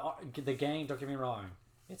the game. Don't get me wrong,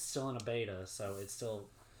 it's still in a beta, so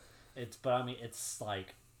but I mean, it's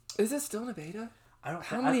like Is it still in a beta? I don't.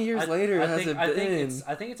 How many years later has it been?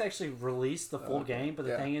 I think it's actually released the full Okay. game, but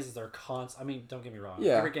the Yeah. thing is they're I mean, don't get me wrong.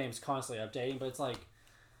 Yeah. Every game's constantly updating, but it's like,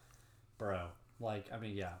 bro. Like, I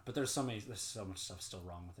mean, yeah, but there's so much stuff still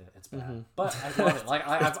wrong with it. It's bad, Mm-hmm. but I love it. Like,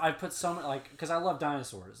 I put so much, like, because I love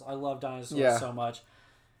dinosaurs. I love dinosaurs Yeah. so much.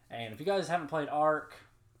 And if you guys haven't played Ark,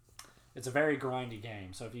 it's a very grindy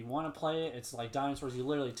game. So if you want to play it, it's like dinosaurs. You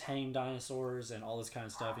literally tame dinosaurs and all this kind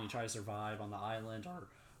of stuff, and you try to survive on the island or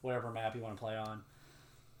whatever map you want to play on.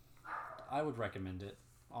 I would recommend it.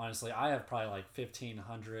 Honestly, I have probably like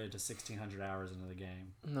 1,500 to 1,600 hours into the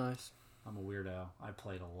game. Nice. I'm a weirdo. I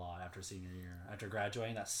played a lot after senior year. After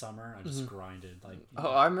graduating that summer, I just grinded. Like,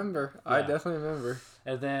 Oh, I remember. I Yeah. definitely remember.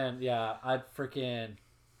 and then yeah, I'd freaking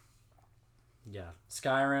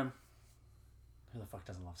Skyrim. Who the fuck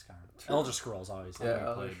doesn't love Skyrim? Elder Scrolls, obviously. Yeah. haven't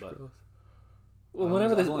Elder played, but- Scrolls. Well, I've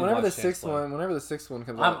whenever only the watched sixth Chance play. one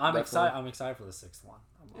comes out, I'm definitely. excited. I'm excited for the sixth one.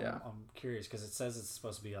 Yeah. I'm curious because it says it's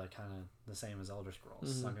supposed to be like kind of the same as Elder Scrolls.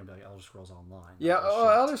 It's not gonna be like Elder Scrolls Online. Yeah, Oh,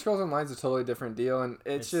 shit. Elder Scrolls Online is a totally different deal, and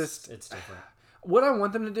it's just it's different. what I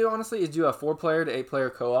want them to do. Honestly, is do a 4-player to 8-player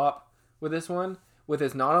co-op with this one. With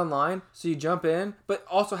it's not online, so you jump in, but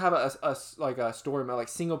also have a story mode, like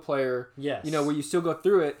single player. Yes. You know, where you still go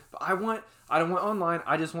through it. But I don't want online.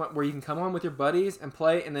 I just want where you can come on with your buddies and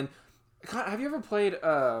play. And then, have you ever played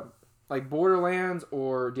like Borderlands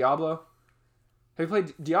or Diablo? Have you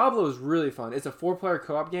played Diablo? Is really fun. It's a 4-player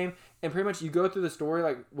co-op game, and pretty much you go through the story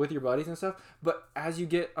like with your buddies and stuff. But as you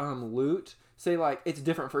get loot, say like it's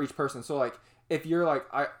different for each person. So like if you're like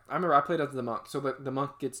I remember I played as the monk, so the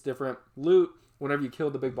monk gets different loot whenever you kill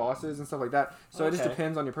the big bosses and stuff like that. So it just Okay.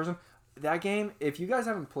 depends on your person. That game, if you guys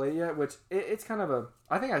haven't played yet, which it's kind of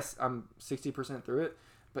I think I'm 60% through it,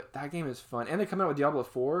 but that game is fun. And they're coming out with Diablo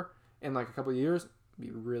 4 in like a couple of years.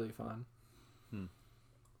 It'd be really fun.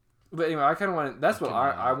 But anyway, I kind of want that's what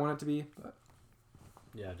I want it to be. But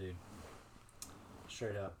Yeah, dude.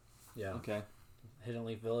 Straight up. Yeah. Okay. Hidden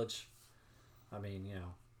Leaf Village. I mean, you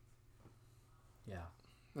know. Yeah.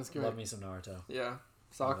 that's good. Love me some Naruto. Yeah,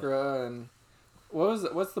 Sakura and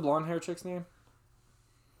what's the blonde hair chick's name?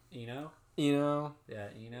 Ino? Ino. Yeah,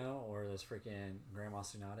 Ino or this freaking Grandma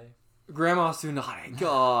Tsunade. Grandma Tsunade.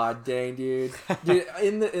 God dang, dude. Dude,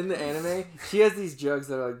 in the anime, she has these jugs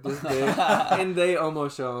that are like this big, and they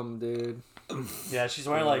almost show them, dude. Yeah, she's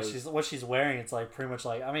wearing like what she's wearing. It's like pretty much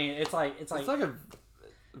like I mean, it's like It's like a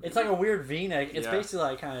a weird V-neck. It's Yeah. basically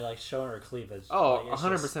like kind of like showing her cleavage. oh, Like, it's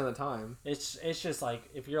 100% just- of the time. It's just like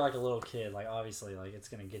if you're like a little kid, like obviously like it's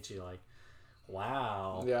gonna get you like,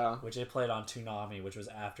 wow. Yeah. Which they played on Toonami, which was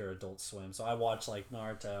after Adult Swim. So I watched like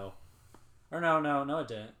Naruto, or no, it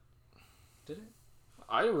didn't. Did it?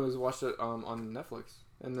 I always watched it on Netflix,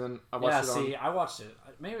 and then I watched Yeah. it on. See, I watched it.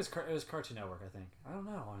 Maybe it was Cartoon Network. I think. I don't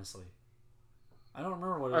know honestly. I don't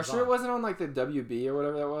remember what it Are was. sure it on. wasn't on like the WB or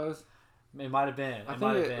whatever that was? It might have been. I It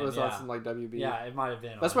might think have it been. was Yeah. on some like WB. Yeah, it might have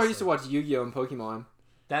been. That's why I used to honestly. watch Yu-Gi-Oh and Pokemon.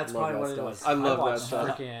 That's Love probably that what it stuff. was. I love that watched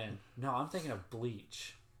stuff. freaking. No, I'm thinking of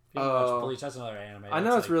Bleach. If you Oh. watch Bleach, that's another anime. I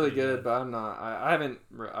know that's, it's like, really pretty good, but I'm not. I haven't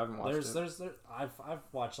watched it. I've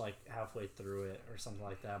watched like halfway through it or something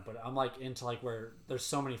like that, but I'm like into like where there's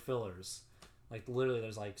so many fillers. Like literally,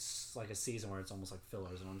 there's like a season where it's almost like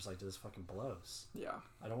fillers, and I'm just like, this fucking blows. Yeah.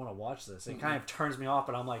 I don't want to watch this. It kind of turns me off,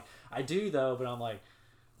 but I'm like, I do though, but I'm like,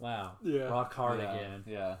 wow, Yeah. rock hard Yeah. again.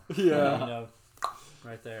 Yeah. Yeah. You know,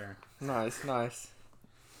 right there. Nice.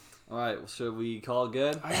 All right. Well, should we call it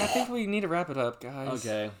good? I think we need to wrap it up, guys.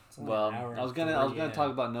 Okay. only Well, an hour I was and gonna 3 in.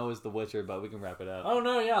 talk about Noah's The Witcher, but we can wrap it up. Oh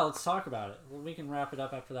no, yeah, let's talk about it. We can wrap it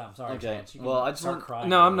up after that. I'm sorry, Okay. Chance. You can Well, I just start want- crying.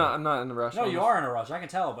 No, I'm not. I'm not in a rush. No, on you this. are in a rush. I can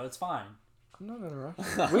tell, but it's fine. I'm not in a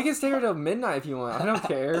rush. We can stay here till midnight if you want. I don't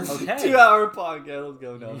care. Okay. 2-hour podcast. Let's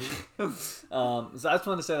go, Noah. So I just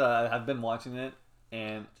wanted to say that I've been watching it,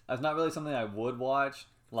 and it's not really something I would watch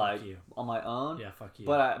like you. on my own. Yeah, fuck you.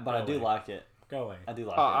 But I Go do away. like it. Go away. I do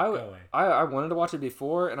like I, it. w- Go away. I wanted to watch it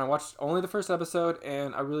before, and I watched only the first episode,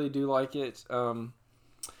 and I really do like it.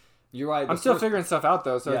 You're right. I'm still figuring stuff out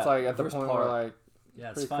though, so Yeah, it's like at the the first point part- where like Yeah,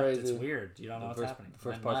 it's Pretty fun. It's crazy. weird. You don't know what's happening. The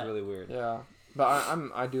first And part's that- really weird. yeah. But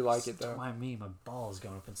I do like it though. Don't mind me. My ball's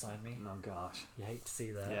going up inside me. Oh gosh. You hate to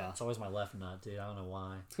see that. Yeah. It's always my left nut, dude. I don't know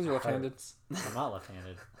why. It's because you're left-handed. Hurts. I'm not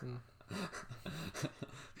left-handed.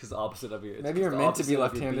 Because the opposite of your. it's Maybe 'cause you're the meant to be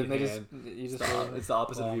opposite of your left-handed. B They just hand. you just It's the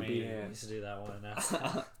opposite Well, of I your mean, B I hand. used to do that one.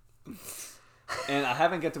 Now. And I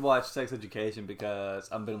haven't get to watch Sex Education because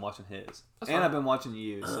I've been watching his, That's and fine. I've been watching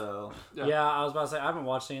you. So Yeah. Yeah, I was about to say I haven't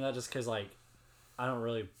watched any of that just because like I don't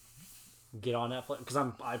really get on Netflix because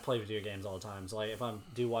I play video games all the time. So like if I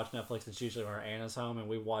do watch Netflix, it's usually when Anna's home and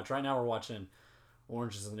we watch. Right now we're watching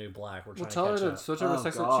Orange Is the New Black. We're trying Well, tell her to to catch up. switch over to Oh,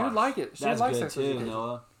 sex. gosh. She would like it. She would that's like good sex too, education.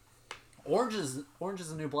 Noah. Orange Is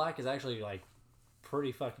the New Black is actually like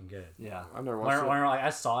pretty fucking good. Yeah. I've never watched When it. like I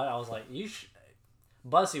saw it, I was like, you should.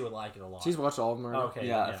 Bussy would like it a lot. She's watched all of them already. okay.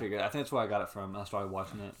 Yeah, I figured. I think that's where I got it from. I started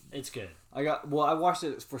watching it. It's good. I watched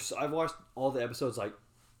it for. I've watched all the episodes like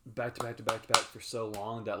back to back to back to back for so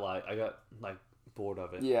long that like I got like bored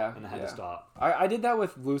of it. Yeah, and I had yeah. to stop. I did that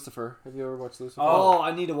with Lucifer. Have you ever watched Lucifer? Oh,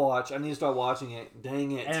 I need to watch. I need to start watching it. Dang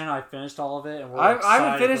it! And I finished all of it, and we're I excited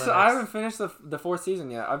haven't finished. for the I next- haven't finished the fourth season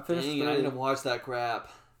yet. I've finished Dang it! I need three. to watch that crap.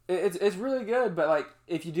 It's really good, but like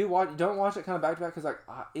if you don't watch it kind of back to back because like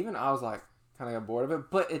even I was like kind of got bored of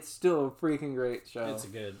it, but it's still a freaking great show. It's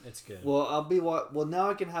good. Well, I'll be well.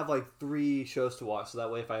 Now I can have like 3 shows to watch, so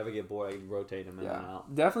that way if I ever get bored, I can rotate them in and Yeah,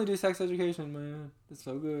 out. definitely do Sex Education, man. It's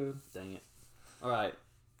so good. Dang it! All right,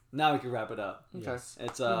 now we can wrap it up. Okay. Yes.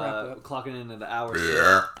 It's We'll wrap it up. clocking in at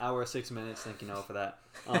an hour 6 minutes. Thank you, Noah, for that.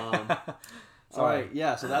 All right,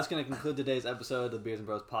 yeah. So that's gonna conclude today's episode of the Beers and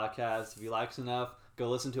Bros podcast. If you like us enough, go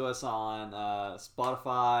listen to us on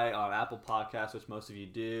Spotify, on Apple Podcasts, which most of you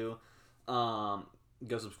do.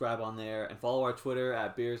 Go subscribe on there and follow our Twitter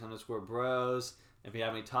at beers_bros. If you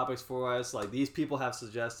have any topics for us, like these people have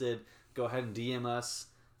suggested, go ahead and DM us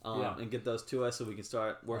and get those to us so we can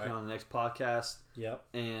start working Right. on the next podcast. Yep.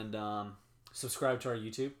 And Subscribe to our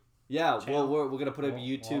YouTube. yeah, Channel. well, we're gonna put up a We'll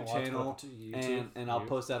YouTube have to channel, go to YouTube. and I'll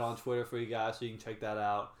post that on Twitter for you guys so you can check that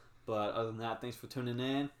out. But other than that, thanks for tuning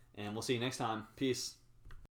in, and we'll see you next time. Peace.